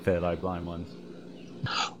these big Third Eye Blind ones?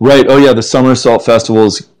 Right. Oh yeah, the Somersault Festival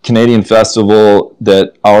is a Canadian festival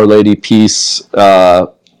that Our Lady Peace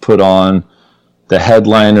put on. The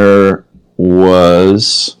headliner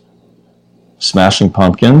was Smashing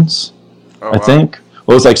Pumpkins, I think.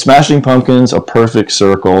 Well, it was like Smashing Pumpkins, A Perfect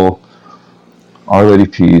Circle, Our Lady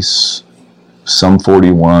Peace, Sum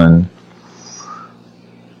 41.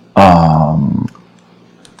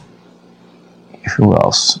 Who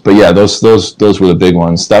else? But yeah, those were the big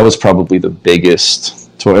ones. That was probably the biggest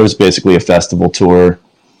tour. It was basically a festival tour,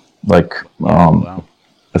 like a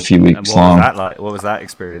few weeks long. What was that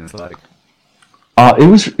experience like? It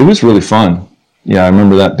was really fun. Yeah, I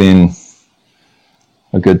remember that being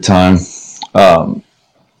a good time.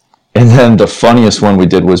 And then the funniest one we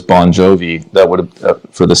did was Bon Jovi. That would have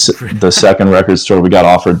for the second record store. We got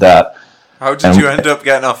offered that. How did you end up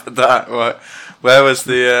getting offered that? Where was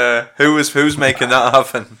the who's making that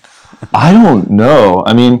happen? I don't know.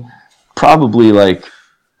 I mean, probably like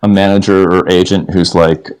a manager or agent who's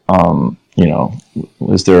like,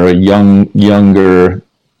 is there a younger,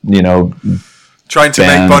 trying to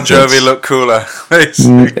make Bon Jovi look cooler,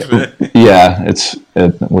 basically. Yeah, it's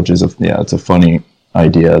a funny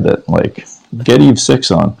idea that like get Eve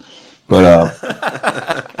 6 on, but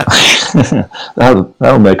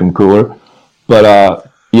that'll make him cooler. But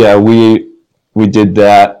we did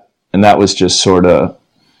that, and that was just sort of.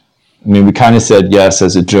 I mean, we kind of said yes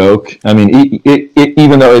as a joke. I mean, it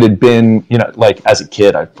even though it had been, like as a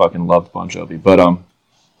kid, I fucking loved Bon Jovi, but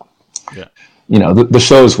the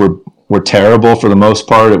shows were terrible for the most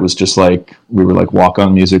part. It was just like we were like walk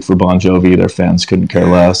on music for Bon Jovi. Their fans couldn't care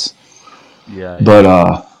less. Yeah.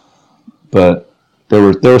 But there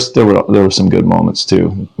were some good moments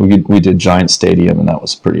too. We did Giant Stadium, and that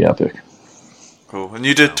was pretty epic. Cool. And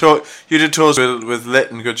you did tours with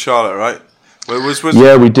Lit and Good Charlotte, right?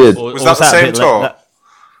 Yeah, we did. Was that the same tour? That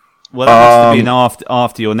must have been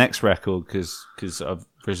after your next record, because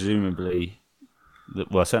presumably,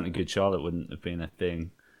 certainly Good Charlotte wouldn't have been a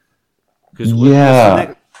thing. Because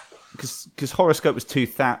Horoscope was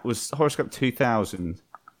 2000. Was Horoscope 2000?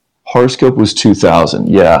 Horoscope was 2000.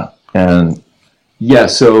 Yeah, and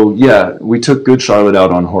we took Good Charlotte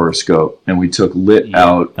out on Horoscope, and we took Lit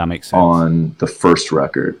out that makes sense. On the first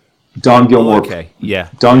record. Don Gilmore.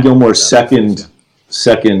 Don Gilmore's second.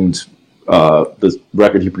 The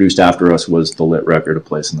record he produced after us was the Lit record, A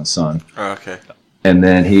Place in the Sun. Oh, okay. and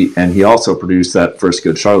then he also produced that first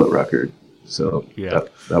Good Charlotte record. So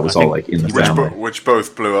that was all like in the family, which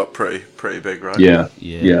both blew up pretty big, right? Yeah,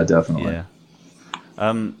 definitely. Yeah.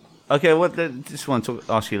 Okay, well, just want to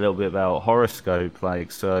ask you a little bit about Horoscope.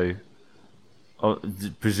 Like, so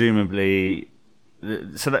presumably,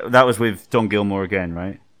 so that was with Don Gilmore again,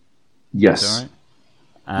 right? Yes. Is that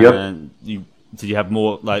right? And did you have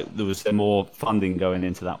more? Like, there was more funding going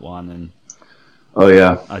into that one, and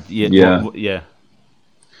yeah.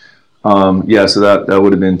 So that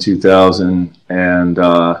would have been 2000, and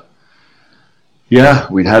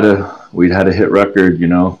we'd had a hit record, you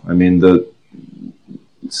know. I mean,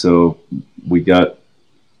 so we got,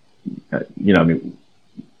 you know, I mean,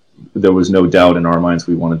 there was no doubt in our minds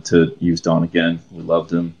we wanted to use Don again. We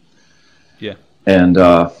loved him. Yeah. And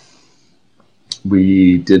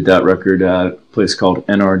we did that record at a place called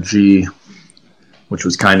NRG, which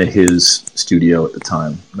was kind of his studio at the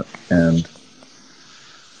time, and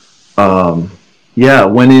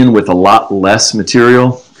went in with a lot less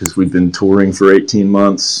material because we'd been touring for 18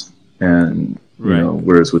 months, and you know,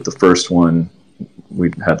 whereas with the first one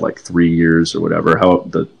we'd had like 3 years or whatever.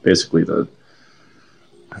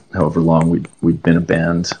 However long we'd been a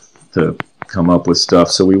band to come up with stuff.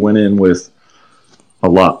 So we went in with a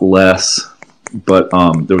lot less, but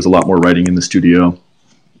there was a lot more writing in the studio,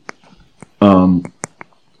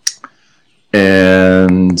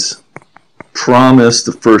 and Promise,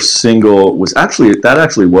 the first single, was actually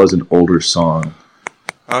an older song.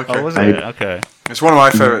 Okay. Oh, was it? Okay. It's one of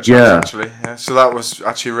my favourite tracks, actually. Yeah. So that was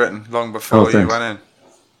actually written long before you went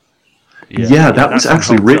in. Yeah, that was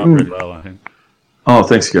actually written. Really well, I think. Oh,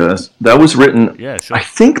 thanks, guys. That was written. Yeah, sure. I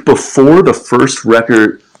think before the first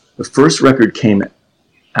record. The first record came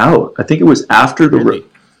out. I think it was after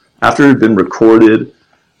after it had been recorded.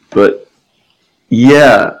 But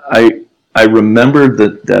yeah, I remember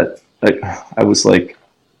that. I was like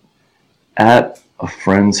at a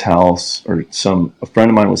friend's house, or a friend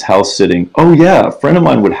of mine was house sitting. Oh yeah, a friend of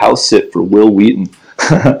mine would house sit for Will Wheaton.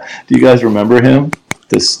 Do you guys remember him?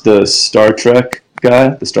 The Star Trek guy,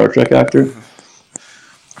 the Star Trek actor.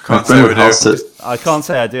 I can't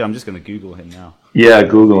say I do. I'm just going to Google him now. Yeah,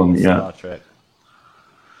 Google him. Yeah. Star Trek.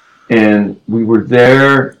 And we were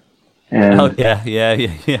there, and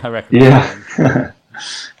I reckon. Yeah.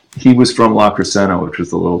 He was from La Crescenta, which was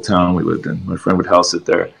the little town we lived in. My friend would house sit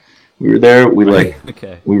there. We were there. We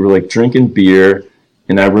were like drinking beer,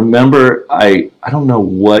 and I remember I don't know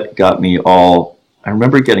what got me all. I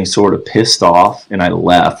remember getting sort of pissed off, and I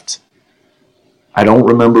left. I don't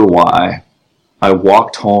remember why. I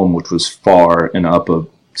walked home, which was far and up a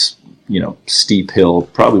steep hill.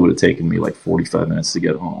 Probably would have taken me like 45 minutes to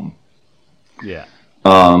get home. Yeah.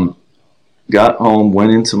 Got home,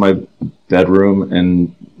 went into my bedroom,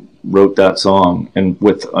 and wrote that song, and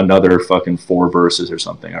with another fucking 4 verses or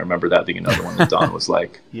something. I remember that being another one that Don was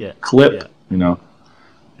like, clip, you know.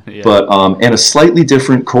 Yeah. But and a slightly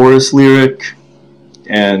different chorus lyric,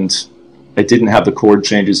 and it didn't have the chord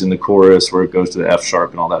changes in the chorus where it goes to the F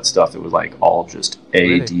sharp and all that stuff. It was like all just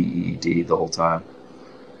A, D, E, D the whole time.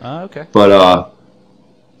 Okay. But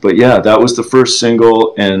yeah, that was the first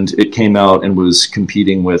single, and it came out and was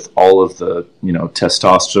competing with all of the, you know,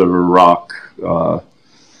 testosterone rock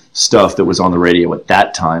stuff that was on the radio at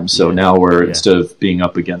that time. So now we're, instead of being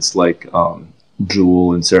up against like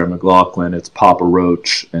Jewel and Sarah McLachlan, it's Papa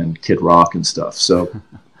Roach and Kid Rock and stuff. So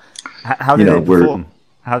how did it perform?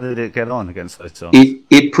 How did it get on against those songs?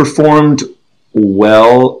 It performed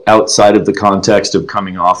well outside of the context of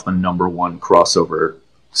coming off a #1 crossover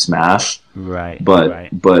smash. Right.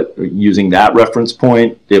 But using that reference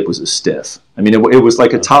point, it was a stiff. I mean, it was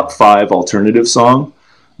like a top 5 alternative song,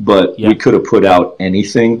 but we could have put out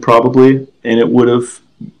anything probably, and it would have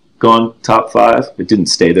gone top 5. It didn't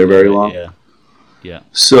stay there very long. Yeah.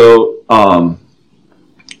 So,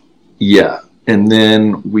 and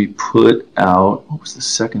then we put out, what was the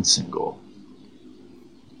second single?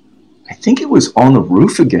 I think it was On the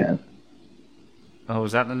Roof Again. Oh,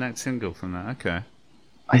 was that the next single from that? Okay.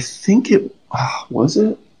 I think it was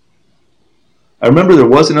it. I remember there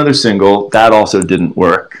was another single that also didn't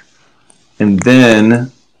work, and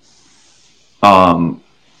then the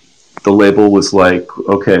label was like,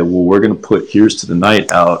 "Okay, well, we're going to put Here's to the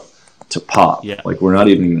Night out to pop. Like, we're not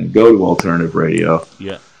even going to go to alternative radio.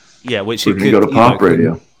 Which we're going to go to pop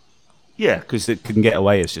radio. Yeah, because it can get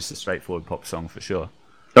away as just a straightforward pop song for sure.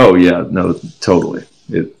 Oh yeah, no, totally.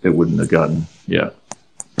 It wouldn't have gotten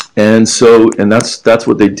And that's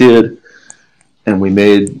what they did, and we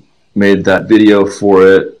made that video for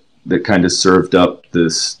it that kind of served up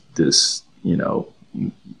this you know,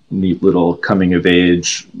 neat little coming of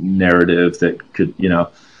age narrative that could, you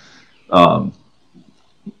know,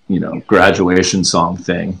 graduation song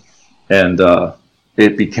thing, and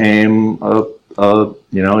it became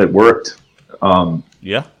it worked.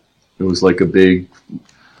 Yeah, it was like a big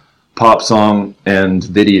pop song and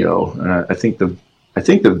video, and I think the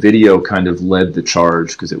video kind of led the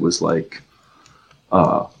charge because it was like,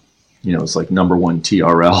 it's like #1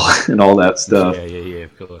 TRL and all that stuff. Yeah,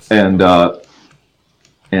 of course. And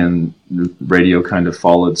the radio kind of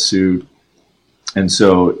followed suit, and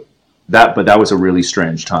so that was a really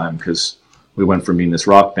strange time because we went from being this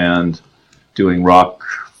rock band doing rock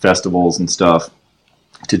festivals and stuff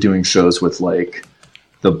to doing shows with like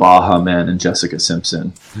the Baha Men and Jessica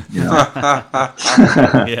Simpson,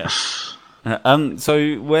 Yeah.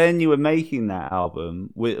 So when you were making that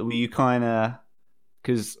album, were you kind of,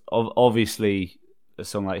 because obviously a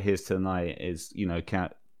song like "Here's to the Night" is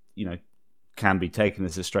can be taken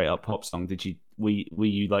as a straight up pop song. Were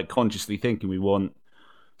you like consciously thinking we want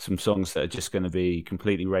some songs that are just going to be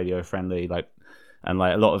completely radio friendly, and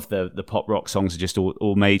a lot of the pop rock songs are just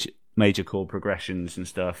all major chord progressions and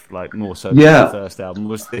stuff, like more so than the first album?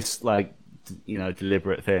 Was this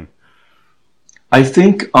deliberate thing? I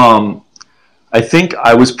think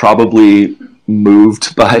I was probably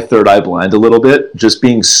moved by Third Eye Blind a little bit, just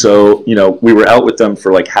being so, we were out with them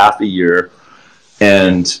for like half a year,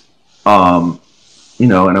 and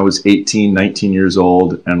and I was 18, 19 years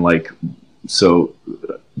old, and like, so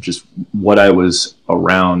just what I was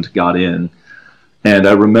around got in. And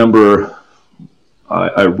I remember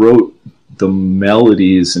I wrote the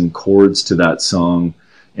melodies and chords to that song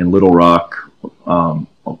in Little Rock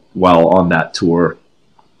while on that tour,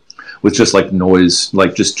 with just like noise,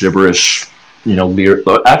 like just gibberish, lyric.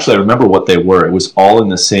 Actually, I remember what they were. It was all in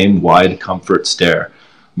the same wide comfort stare.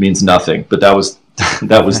 Means nothing, but that was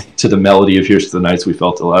to the melody of "Here's to the Nights We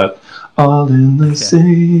Felt Alive." All in the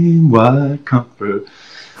same wide comfort,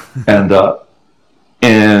 and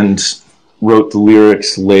wrote the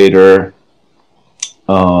lyrics later.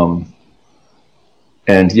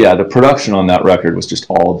 And yeah, the production on that record was just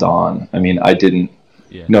all Don. I mean, I didn't.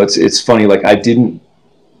 Yeah. No, it's funny. Like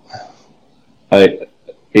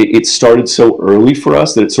it started so early for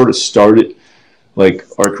us that it sort of started, like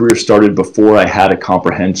our career started before I had a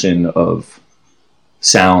comprehension of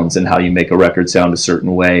sounds and how you make a record sound a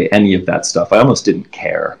certain way, any of that stuff. I almost didn't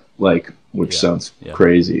care, which sounds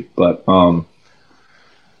crazy, but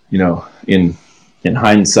in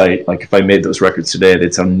hindsight, like if I made those records today,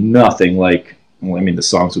 they'd sound nothing like. Well, I mean, the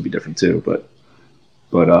songs would be different too, but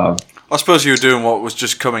I suppose you were doing what was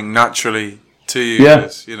just coming naturally to you, yeah.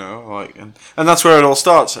 And that's where it all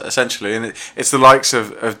starts essentially, and it's the likes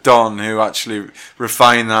of Don who actually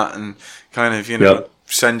refine that and kind of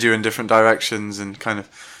send you in different directions and kind of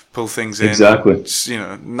pull things in. Exactly.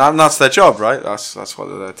 And that's their job, right? That's what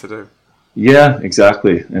they're there to do. Yeah,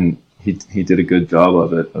 exactly. And he did a good job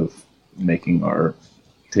of it, of taking our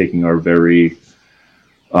very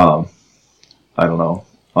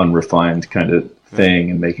unrefined kind of thing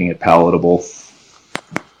and making it palatable.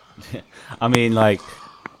 I mean,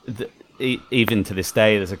 even to this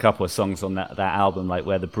day, there's a couple of songs on that album, like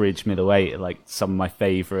where the bridge middle eight are like some of my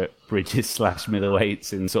favorite bridges / middle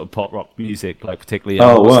eights in sort of pop rock music, like particularly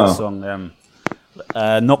the song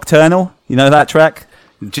Nocturnal. You know that track?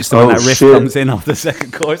 Just when that riff comes in off the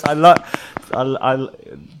second chorus. I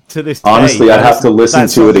to this day. Honestly, I'd have to listen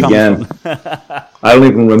to it again. I don't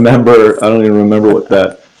even remember what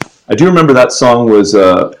that. I do remember that song was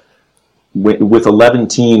with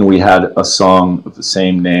 11teen. We had a song of the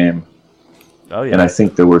same name. Oh yeah. And I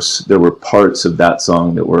think there were parts of that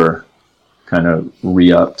song that were kind of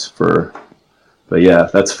re-upped for. But yeah,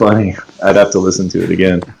 that's funny. I'd have to listen to it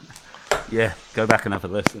again. Yeah, go back and have a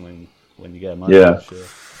listen when you get a moment. Yeah. Sure.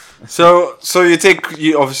 So you've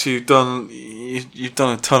done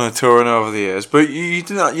a ton of touring over the years, but you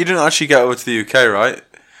didn't actually get over to the UK, right?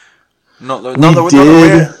 Not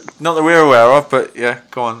that we're aware of, but yeah,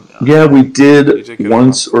 go on. Yeah, we did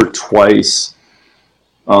once or twice.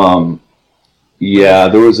 Yeah,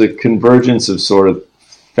 there was a convergence of sort of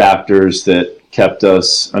factors that kept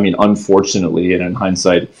us, I mean, unfortunately, and in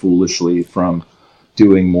hindsight, foolishly, from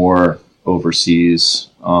doing more overseas.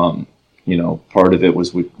 Part of it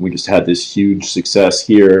was we just had this huge success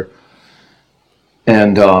here,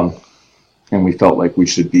 and we felt like we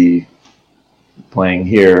should be playing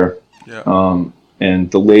here. Yeah. And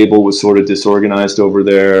the label was sort of disorganized over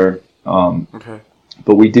there. Okay.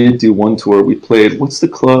 But we did do one tour. We played, what's the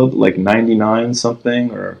club, like 99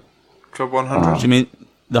 something, or Club 100? Do you mean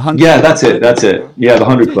the 100? Yeah, that's it. Yeah, the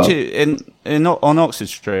 100 Club. On Oxford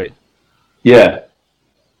Street. Yeah.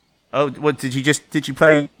 Oh, what did you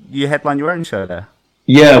play? You headline your own show there?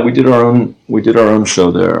 Yeah, we did our own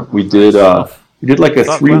show there. We did We did like a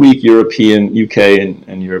 3-week European, UK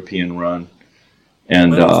and European run.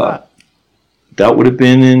 And that would have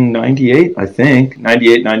been in 98, I think.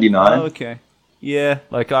 98, 99. Oh, okay. Yeah,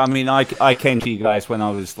 like, I mean, I came to you guys when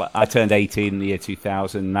I turned 18 in the year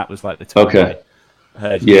 2000. That was like the time I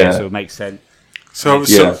heard you, so it makes sense. So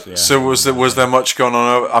was there much going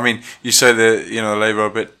on? I mean, you say that Labour are a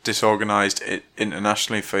bit disorganised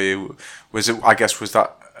internationally for you. Was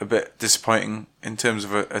that a bit disappointing in terms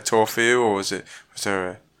of a tour for you, or was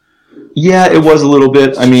there? Yeah, it was a little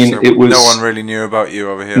bit. I mean, it was. No one really knew about you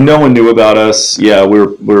over here. No one knew about us. Yeah,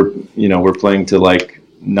 we're playing to like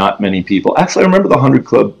not many people. Actually, I remember the 100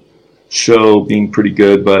 Club show being pretty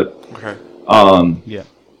good, but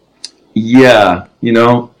yeah,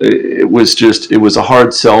 it was a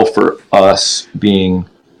hard sell for us being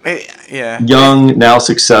young, now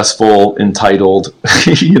successful, entitled.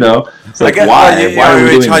 It's like, why are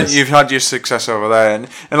we doing this? You've had your success over there, and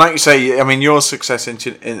like you say, I mean, your success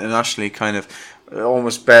internationally kind of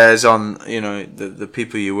almost bears on the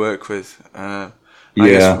people you work with. I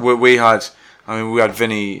guess we had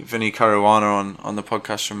Vinny Caruana on the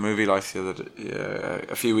podcast from Movie Life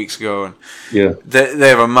a few weeks ago, and they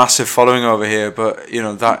have a massive following over here. But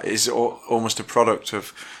that is almost a product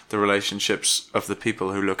of the relationships of the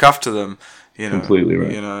people who look after them. Completely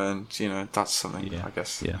right. And that's something I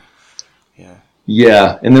guess.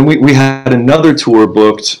 Yeah, and then we had another tour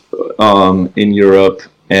booked in Europe,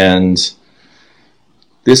 and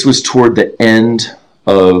this was toward the end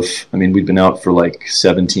of, we'd been out for like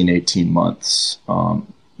 17, 18 months,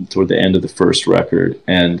 toward the end of the first record,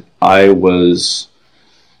 and I was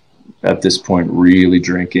at this point really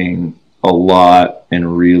drinking a lot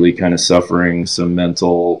and really kind of suffering some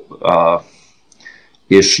mental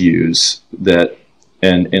issues that,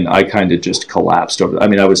 and I kind of just collapsed over. I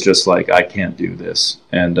was just like, I can't do this,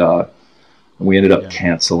 and we ended up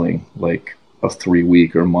canceling like a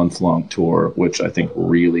 3-week or month-long tour, which I think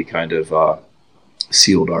really kind of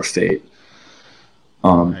sealed our fate.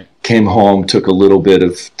 Came home, took a little bit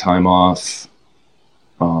of time off.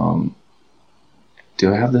 Do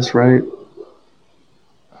I have this right?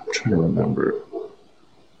 I'm trying to remember.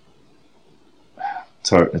 It's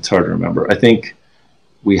hard to remember. I think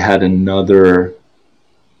we had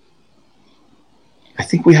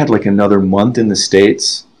like another month in the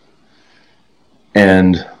States,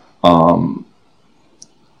 and I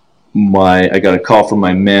got a call from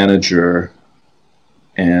my manager,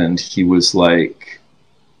 and he was like,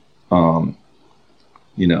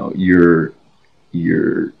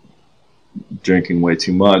 you're drinking way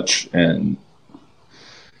too much, and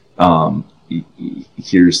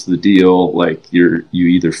here's the deal, like you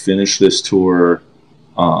either finish this tour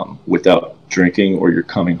without drinking, or you're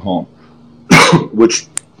coming home. which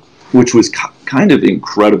was kind of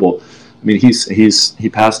incredible. I mean, he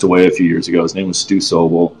passed away a few years ago. His name was Stu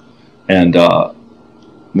Sobel, and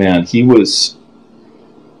man, he Did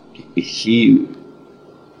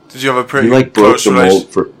you have a pretty close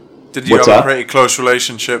relationship? Did you have a pretty close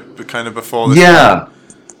relationship kind of before this? Yeah,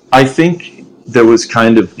 I think there was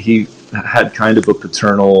he had kind of a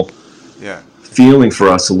paternal feeling for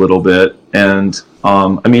us a little bit, and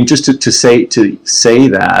just to say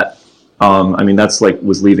that. That's like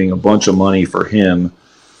was leaving a bunch of money for him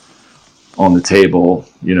on the table,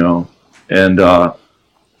 and I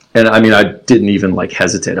didn't even like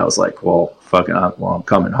hesitate. I was like, well, fucking, I'm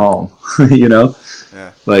coming home, and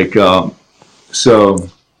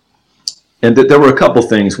there were a couple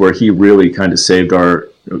things where he really kind of saved our,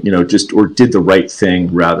 or did the right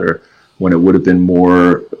thing rather, when it would have been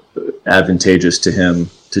more advantageous to him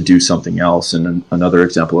to do something else. And another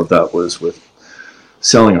example of that was with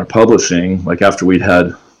selling our publishing. Like after we'd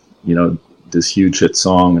had, this huge hit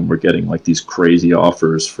song, and we're getting like these crazy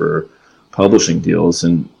offers for publishing deals,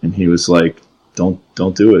 and he was like, don't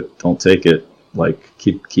do it, don't take it, like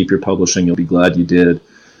keep your publishing, you'll be glad you did.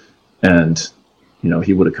 And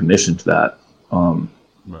he would have commissioned that.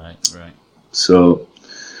 Right. So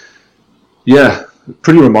yeah,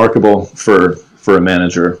 pretty remarkable for a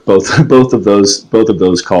manager, both of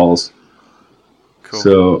those calls. Cool.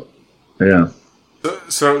 So yeah.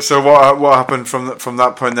 So what happened from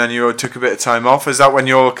that point then? You took a bit of time off. Is that when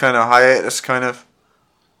your kind of hiatus kind of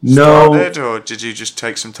started, or did you just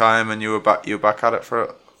take some time and you were back at it for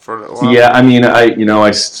a little while? Yeah,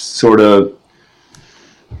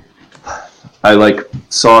 I like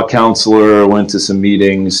saw a counselor, went to some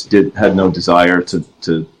meetings, had no desire to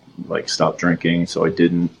like stop drinking, so I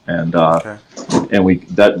didn't, and and we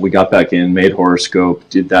got back in, made Horoscope,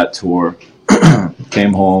 did that tour,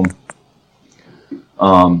 came home.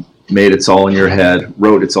 Made It's All in Your Head,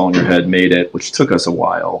 wrote It's All in Your Head, made it, which took us a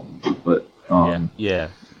while, but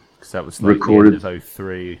because that was like recorded the end of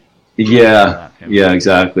 03. Yeah,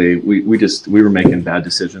 exactly. We were making bad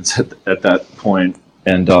decisions at that point,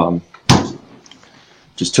 and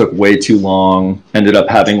just took way too long. Ended up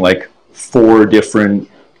having like 4 different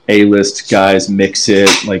A-list guys mix it,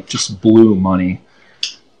 like just blew money.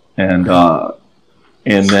 And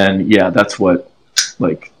then that's what,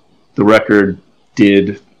 like, the record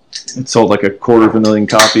did. It sold like 250,000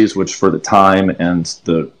 copies, which for the time and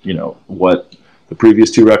the, what the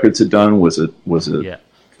previous 2 records had done was a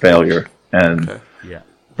failure. And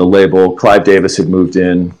the label, Clive Davis had moved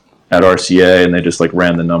in at RCA, and they just like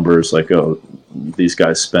ran the numbers like, oh, these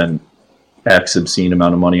guys spent X obscene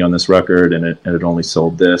amount of money on this record, and it only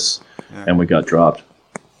sold this, and we got dropped.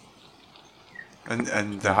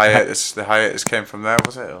 And the hiatus came from there,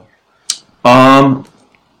 was it?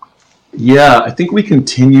 Yeah, I think we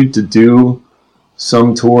continued to do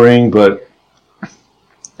some touring, but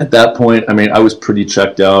at that point, I mean, I was pretty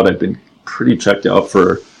checked out. I'd been pretty checked out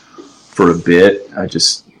for a bit. I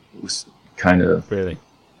just was kind of really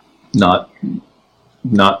not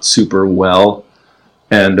super well,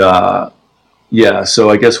 and so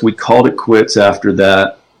I guess we called it quits after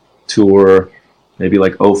that tour, maybe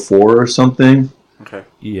like 04 or something. Okay.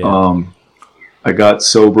 Yeah. I got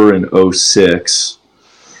sober in 06,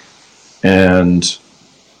 so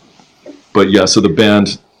the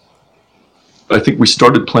band, I think we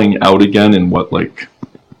started playing out again in like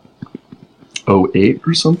 08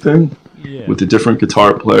 or something, with a different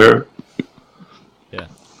guitar player. Yeah.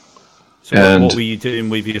 So what were you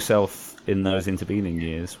doing with yourself in those intervening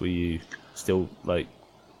years? Were you still like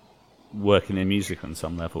working in music on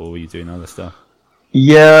some level, or were you doing other stuff?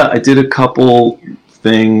 Yeah, I did a couple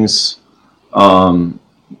things.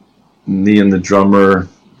 Me and the drummer,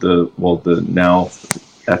 the now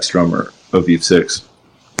ex-drummer of Eve 6,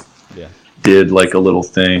 did like a little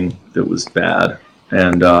thing that was bad,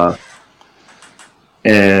 and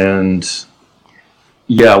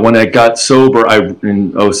when I got sober,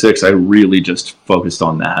 in 06, I really just focused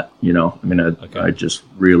on that. I just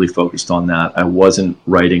really focused on that. I wasn't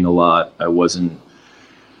writing a lot. I wasn't,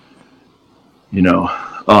 and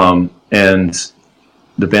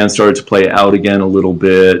the band started to play out again a little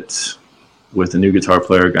bit with a new guitar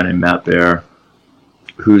player, a guy named Matt Bear,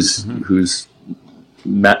 who's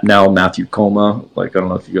now Matthew Koma. Like, I don't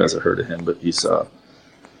know if you guys have heard of him, but he's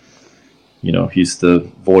he's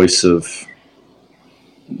the voice of,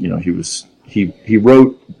 he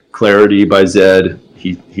wrote Clarity by Zed.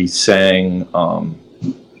 He sang,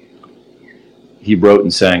 he wrote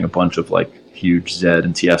and sang a bunch of like huge Zed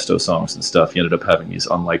and Tiesto songs and stuff. He ended up having these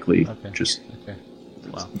unlikely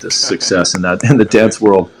this success in the dance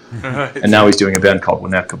world. And now he's doing a band called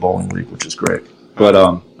Winnetka Bowling League, which is great. But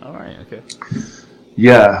all right, okay.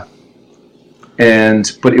 Yeah.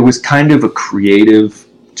 But it was kind of a creative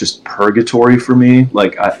just purgatory for me.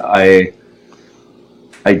 Like I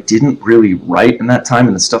didn't really write in that time,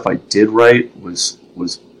 and the stuff I did write was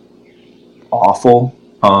awful.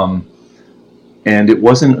 And it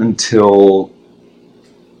wasn't until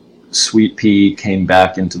Sweet Pea came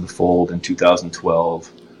back into the fold in 2012,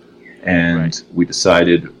 and we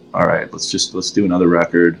decided, all right, let's do another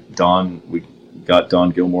record. We got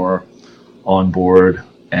Don Gilmore on board,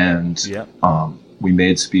 and we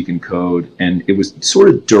made Speak in Code. And it was sort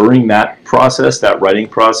of during that process, that writing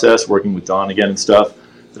process, working with Don again and stuff,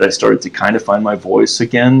 that I started to kind of find my voice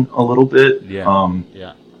again a little bit.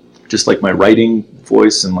 Just like my writing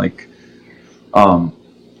voice, and like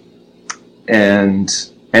and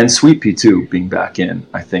Sweet Pea too, being back in.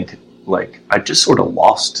 I think like I just sort of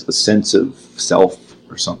lost a sense of self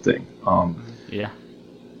or something.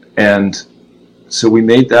 And so we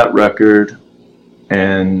made that record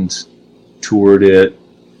and toured it,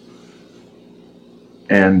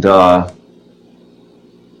 and the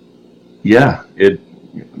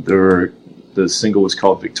single was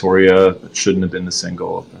called Victoria. It shouldn't have been the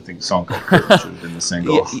single. I think the song called Curtains should have been the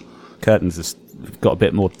single. Curtains has got a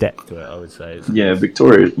bit more depth to it, I would say.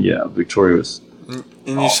 Victoria was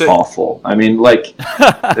awful. I mean, like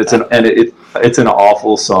it's an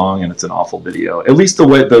awful song, and it's an awful video. At least the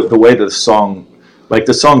way the song, like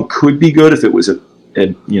the song could be good if it was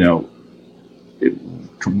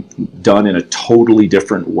done in a totally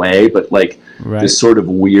different way, but like this sort of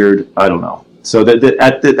weird, I don't know. So at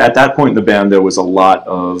that point in the band, there was a lot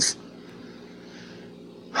of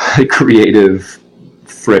creative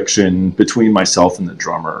friction between myself and the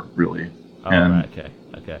drummer, really. Okay.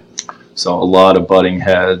 So a lot of butting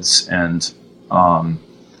heads, and but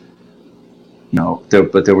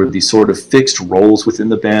there were these sort of fixed roles within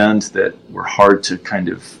the band that were hard to kind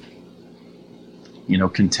of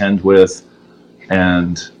contend with,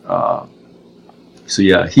 and so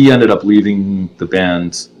yeah, he ended up leaving the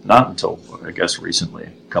band not until I guess recently,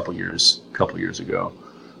 a couple years ago.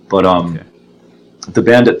 But the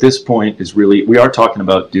band at this point is really, we are talking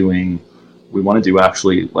about we want to do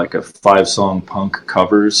actually like a 5-song punk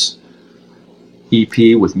covers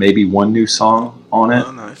EP with maybe one new song on it.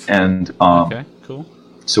 Oh, nice. And okay, cool.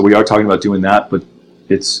 So we are talking about doing that, but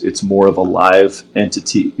it's more of a live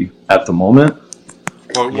entity at the moment.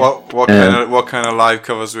 What kind of live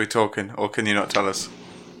covers are we talking, or can you not tell us?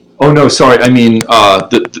 Oh no, sorry. I mean,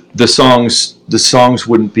 the songs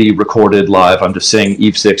wouldn't be recorded live. I'm just saying,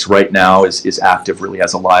 Eve Six right now is active really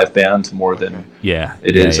as a live band more than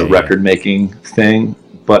it is a record making thing.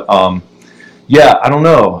 But I don't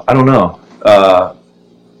know.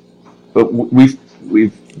 But we've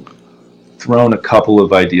thrown a couple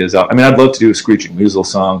of ideas out. I mean, I'd love to do a Screeching Weasel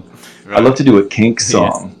song. Right. I'd love to do a Kink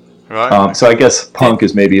song. Right. So I guess punk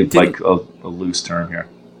is maybe like a loose term here.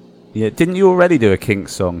 Yeah, didn't you already do a Kink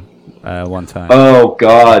song one time? Oh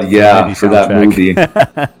God, yeah, for that movie.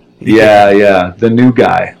 yeah, The New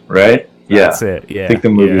Guy, right? That's it. Yeah, I think the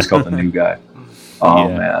movie was called The New Guy. Oh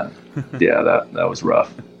man, yeah, that was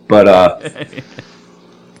rough. But I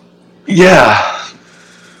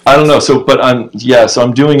don't know. So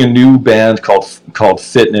I'm doing a new band called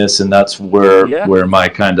Fitness, and that's where my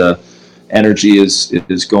kind of energy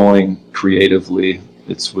is going creatively.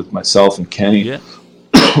 It's with myself and Kenny. Yeah.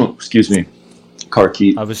 Excuse me,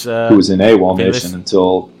 Karkeet, who was in AWOL Nation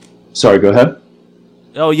until. Sorry, go ahead.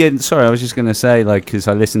 Oh yeah, sorry. I was just gonna say, like, because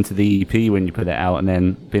I listened to the EP when you put it out, and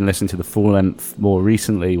then been listening to the full length more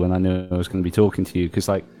recently when I knew I was going to be talking to you. Because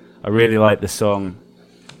like, I really like the song.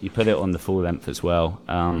 You put it on the full length as well.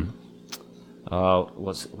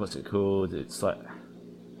 What's it called? It's like.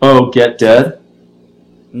 Oh, Get Dead.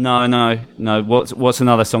 No. What's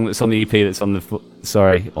another song that's on the EP that's on the full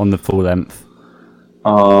length?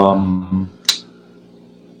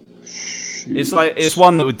 It's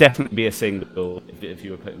one that would definitely be a single if you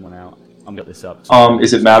were putting one out. I'm gonna get this up.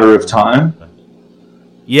 Is it Matter of Time?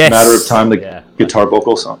 Yes. Matter of Time, the guitar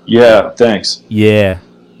vocal song. Yeah, thanks. Yeah.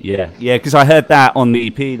 Because I heard that on the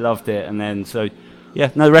EP, loved it, and then the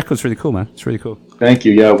record's really cool, man. It's really cool. Thank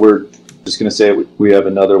you. Yeah, we're just gonna say we have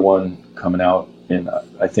another one coming out in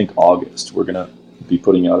I think August. We're gonna be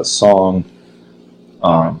putting out a song.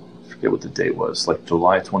 I forget what the date was, like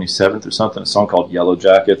July 27th or something. A song called Yellow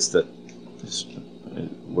Jackets that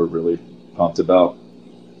we're really pumped about.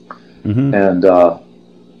 Mm-hmm.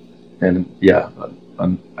 And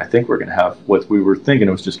I think we're gonna have what we were thinking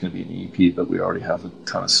it was just gonna be an EP, but we already have a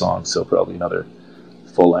ton of songs, so probably another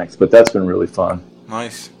full length. But that's been really fun.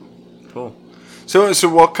 Nice, cool. So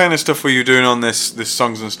what kind of stuff were you doing on this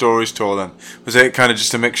Songs and Stories tour then? Was it kind of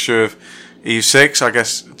just a mixture of Eve Six? I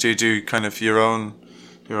guess, do you do kind of your own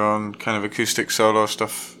kind of acoustic solo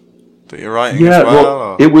stuff that you're writing as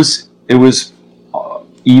well? It was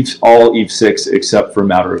all Eve Six except for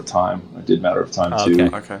Matter of Time. I did Matter of Time too.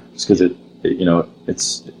 Okay. Just because it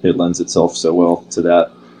lends itself so well to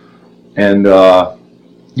that. And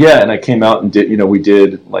and I came out and we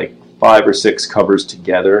did like 5 or 6 covers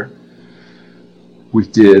together.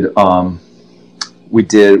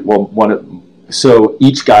 So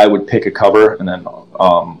each guy would pick a cover, and then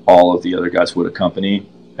all of the other guys would accompany.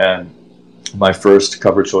 And my first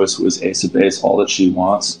cover choice was Ace of Base, All That She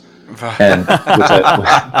Wants, and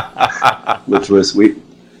which was we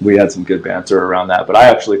had some good banter around that. But I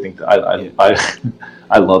actually think that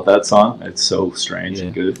I love that song. It's so strange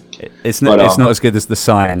and good. It's not as good as The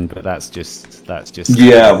Sign, but that's just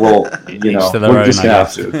yeah. Well, we're just gonna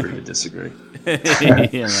have to agree to disagree.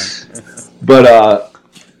 Yeah, man. But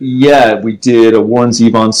we did a Warren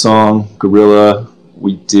Zevon song, Gorilla.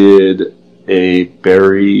 We did a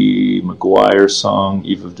Barry Maguire song,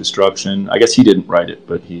 Eve of Destruction. I guess he didn't write it,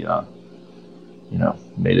 but he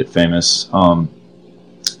made it famous.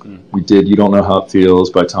 We did You Don't Know How It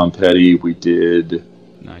Feels by Tom Petty. We did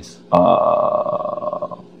an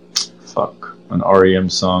REM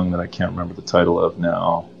song that I can't remember the title of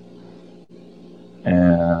now.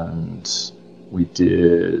 And we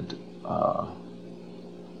did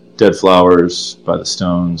Dead Flowers by the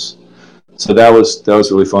Stones. So that was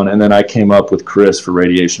really fun. And then I came up with Chris for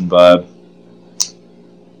Radiation Vibe.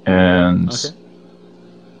 And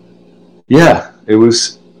it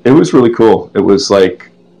was really cool. It was like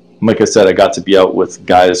I said, I got to be out with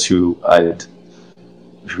guys who I've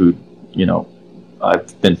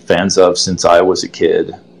been fans of since I was a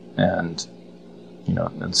kid, and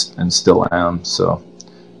still am. So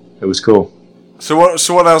it was cool. So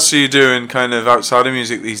what else are you doing kind of outside of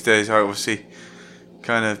music these days? I obviously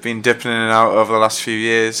kind of been dipping in and out over the last few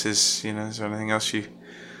years. Is there anything else you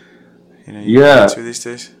into these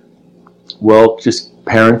days? well, just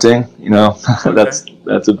parenting.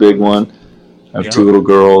 That's a big one. I have 2 little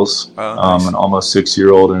girls, nice. An almost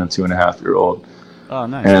 6-year-old and a 2.5-year-old. Oh,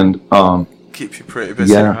 nice. And keep you pretty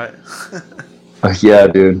busy, right? Yeah,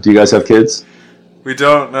 dude. Do you guys have kids? We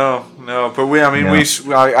don't, no. But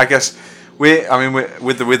I guess with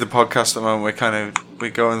the podcast at the moment, we're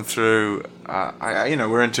going through.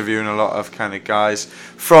 We're interviewing a lot of kind of guys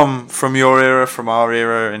from your era, from our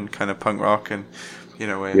era, in kind of punk rock, and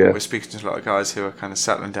we're speaking to a lot of guys who are kind of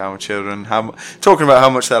settling down with children, talking about how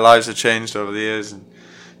much their lives have changed over the years, and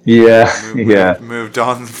moved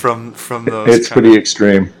on from those. It's pretty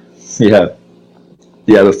extreme. Yeah.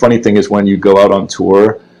 The funny thing is when you go out on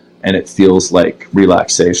tour and it feels like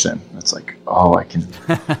relaxation. It's like, oh, I can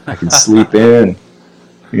sleep in,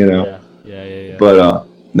 Yeah. But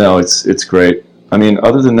no, it's great. I mean,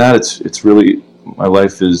 other than that, it's really, my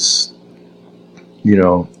life is,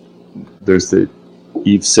 there's the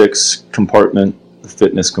Eve 6 compartment, the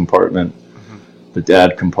fitness compartment, the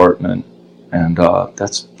dad compartment, and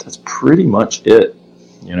that's pretty much it.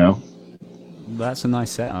 That's a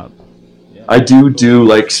nice setup. I do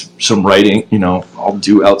like some writing, I'll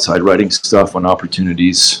do outside writing stuff when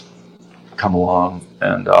opportunities come along,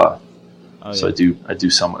 and so I do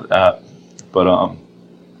some of that. But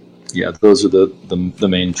those are the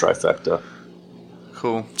main trifecta.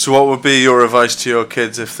 Cool. So what would be your advice to your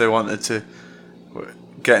kids if they wanted to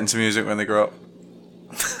get into music when they grow up?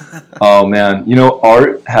 Oh man,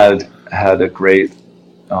 Art had a great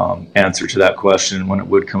answer to that question when it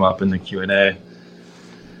would come up in the Q&A.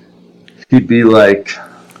 He'd be like,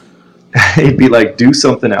 do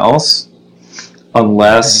something else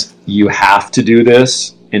unless you have to do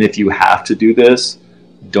this. And if you have to do this,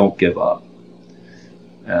 don't give up.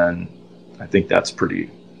 And I think that's pretty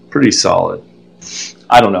solid.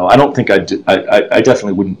 I don't know. I don't think I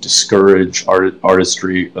definitely wouldn't discourage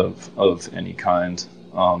artistry of any kind.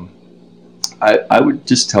 I would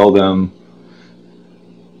just tell them,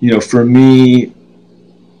 for me,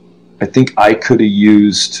 I think I could have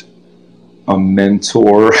used a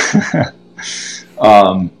mentor.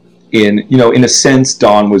 In a sense,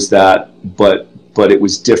 Don was that, but it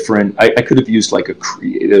was different. I could have used like a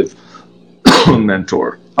creative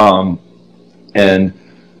mentor, and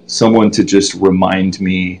someone to just remind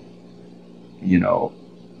me,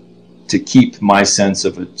 to keep my sense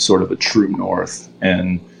of a sort of a true north,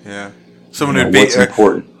 and someone who'd be what's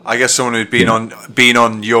important. I guess someone who'd been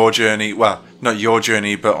on your journey. Well, not your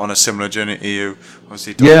journey, but on a similar journey to you.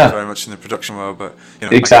 Obviously, don't very much in the production world, but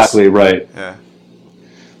exactly right. Yeah.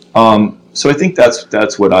 So I think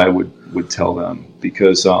that's what I would tell them,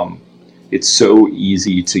 because it's so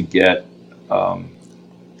easy to get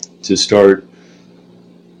to start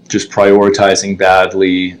just prioritizing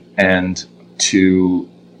badly, and to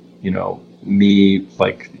me,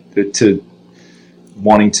 like, to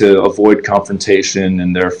wanting to avoid confrontation,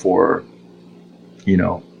 and therefore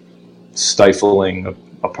stifling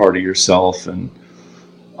a part of yourself, and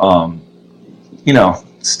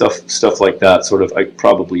stuff like that, sort of like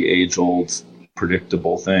probably age-old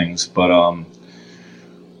predictable things, but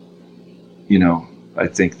I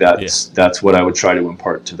think that's what I would try to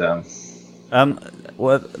impart to them.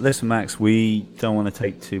 Well, listen, Max, we don't want to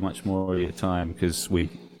take too much more of your time, because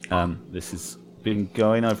this has been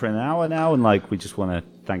going over an hour now, and we just want to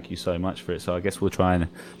thank you so much for it. So I guess we'll try and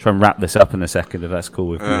wrap this up in a second, if that's cool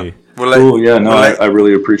with you. I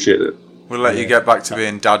really appreciate it. We'll let you get back to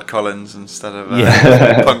being Dad Collins instead of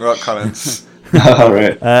Punk Rock Collins. All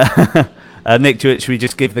right. Nick, should we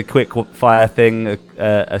just give the quick fire thing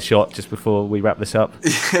a shot just before we wrap this up?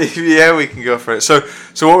 Yeah, we can go for it. So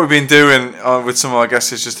what we've been doing with some of our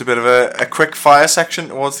guests is just a bit of a quick fire section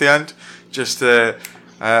towards the end. Just a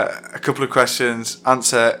couple of questions,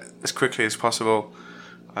 answer as quickly as possible.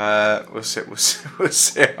 We'll see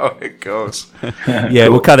how it goes. Yeah,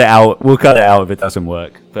 cool. We'll cut it out. We'll cut it out if it doesn't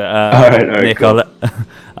work. But all right, Nick, cool.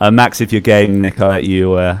 Max, if you're game, Nick, I'll let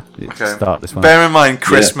you start this one. Bear in mind,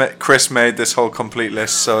 Chris made this whole complete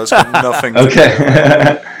list, so it's got nothing to do.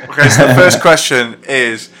 Okay, so the first question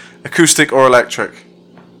is acoustic or electric?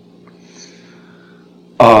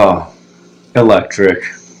 Electric.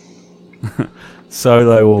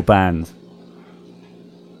 Solo or band?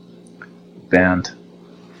 Band.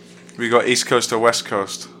 We got East Coast or West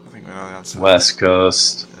Coast? I think we know the answer. West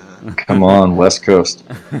Coast. Come on, West Coast.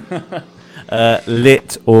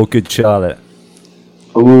 Lit or Good Charlotte?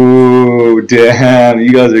 Ooh, damn!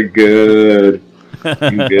 You guys are good.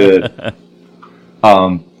 You good.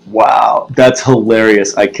 Wow, that's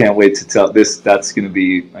hilarious. I can't wait to tell this. I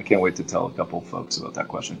can't wait to tell a couple folks about that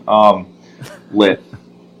question. Lit.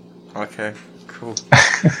 Okay, Cool.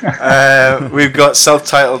 We've got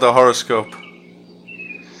self-titled or horoscope.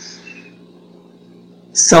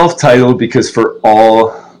 Self-titled, because for all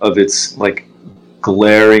of its like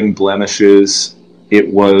glaring blemishes,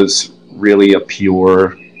 it was really a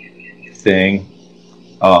pure thing.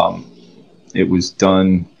 It was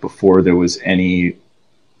done before there was any,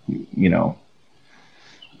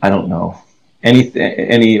 I don't know,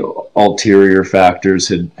 any ulterior factors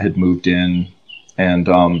had moved in, and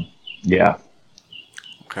yeah.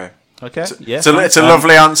 Okay. Yeah. It's a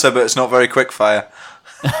lovely answer, but it's not very quick fire.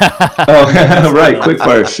 Oh, right, quick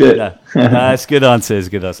fire shit. Yeah. It's good answer. It's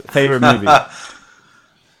good answer. Favorite movie?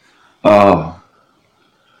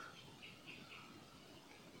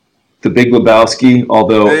 The Big Lebowski.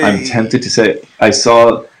 Although I'm tempted to say I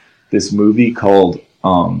saw this movie called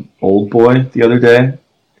Old Boy the other day.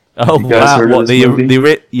 Oh wow! What the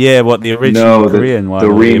original Korean one, the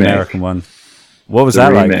or remake. the American one? What was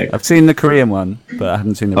that remake like? I've seen the Korean one, but I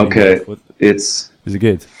haven't seen the remake. Okay, is it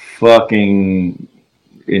good? Fucking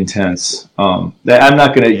intense. I'm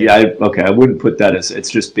not gonna. I wouldn't put that as. It's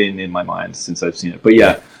just been in my mind since I've seen it. But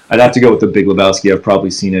yeah, I'd have to go with The Big Lebowski. I've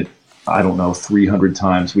probably seen it, I don't know, 300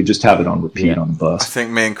 times. We just have it on repeat on the bus. I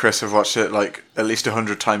think me and Chris have watched it like at least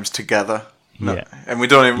 100 times together. No. Yeah, and we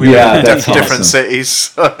don't. We live in different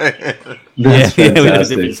cities. That's we live in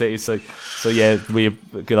different cities. So yeah,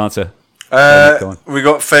 good answer. We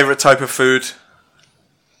got favorite type of food.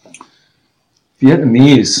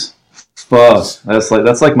 Vietnamese pho.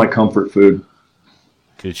 That's like my comfort food.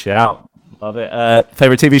 Good shout. Love it.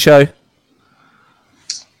 Favorite TV show.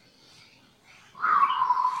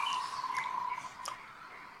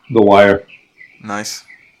 The Wire. Nice.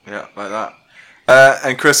 Yeah, like that.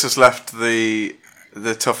 And Chris has left the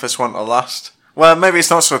toughest one to last. Well, maybe it's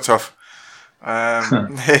not so tough.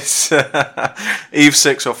 It's Eve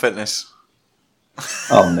 6 or fitness.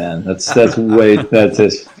 Oh man, that's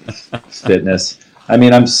fitness. I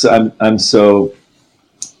mean, I'm so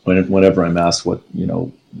whenever I'm asked what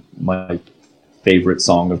my favorite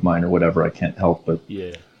song of mine or whatever, I can't help but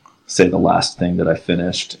say the last thing that I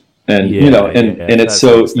finished. And and it's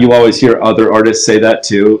so you always hear other artists say that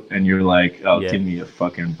too, and you're like, give me a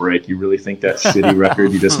fucking break. You really think that shitty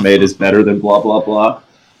record you just made is better than blah blah blah?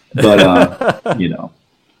 But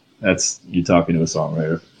that's you're talking to a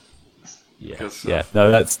songwriter. Yeah. No,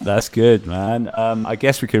 that's good, man. I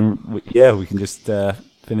guess we can just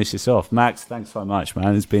finish this off. Max, thanks so much,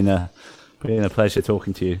 man. It's been a pleasure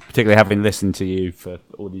talking to you, particularly having listened to you for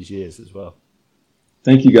all these years as well.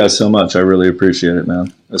 Thank you guys so much. I really appreciate it,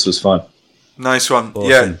 man. This was fun. Nice one. Awesome.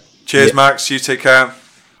 Yeah. Cheers, Max. You take care.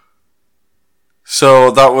 So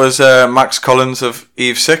that was Max Collins of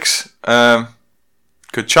Eve 6.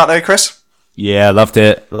 Good chat there, Chris. Yeah, loved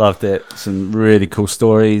it. Some really cool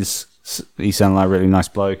stories. He sounded like a really nice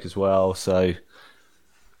bloke as well. So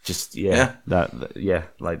just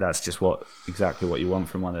that's just exactly what you want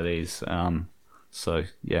from one of these. So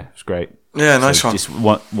yeah, it's great. Yeah, nice one. Just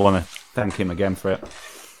want to thank him again for it.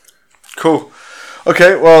 Cool.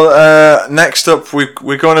 Okay, well, next up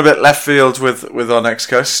we're going a bit left field with our next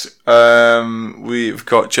guest. We've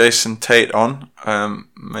got Jason Tate on.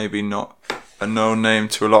 Maybe not a known name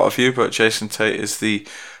to a lot of you, but Jason Tate is the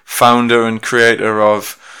founder and creator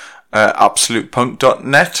of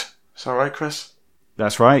AbsolutePunk.net. Is that right, Chris?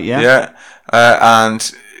 That's right. Yeah. Yeah,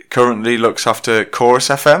 and currently looks after Chorus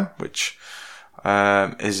FM, which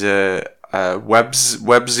is a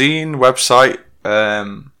webzine website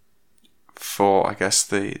for, I guess,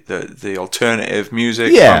 the alternative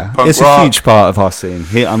music. Yeah, punk it's rock. A huge part of our scene.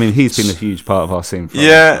 He's been a huge part of our scene for a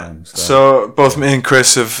long time. So both me and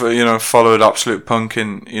Chris have followed Absolute Punk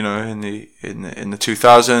in the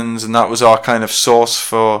 2000s, and that was our kind of source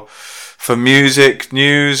for music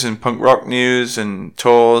news and punk rock news and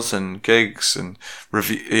tours and gigs and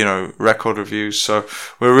record reviews. So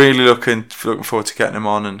we're really looking forward to getting him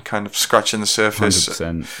on and kind of scratching the surface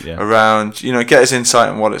around, get his insight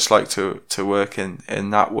on what it's like to work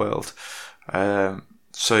in that world. I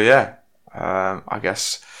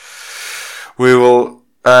guess we will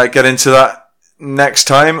get into that next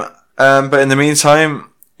time. But in the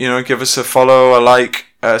meantime, give us a follow, a like,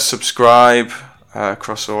 subscribe.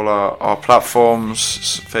 Across all our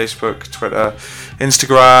platforms, Facebook, Twitter,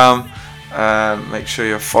 Instagram. Make sure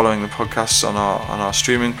you're following the podcasts on our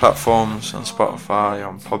streaming platforms, on Spotify,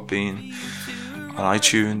 on Podbean, on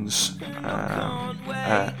iTunes.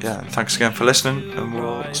 Thanks again for listening, and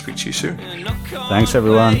we'll speak to you soon. Thanks,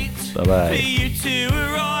 everyone.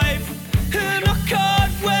 Bye-bye.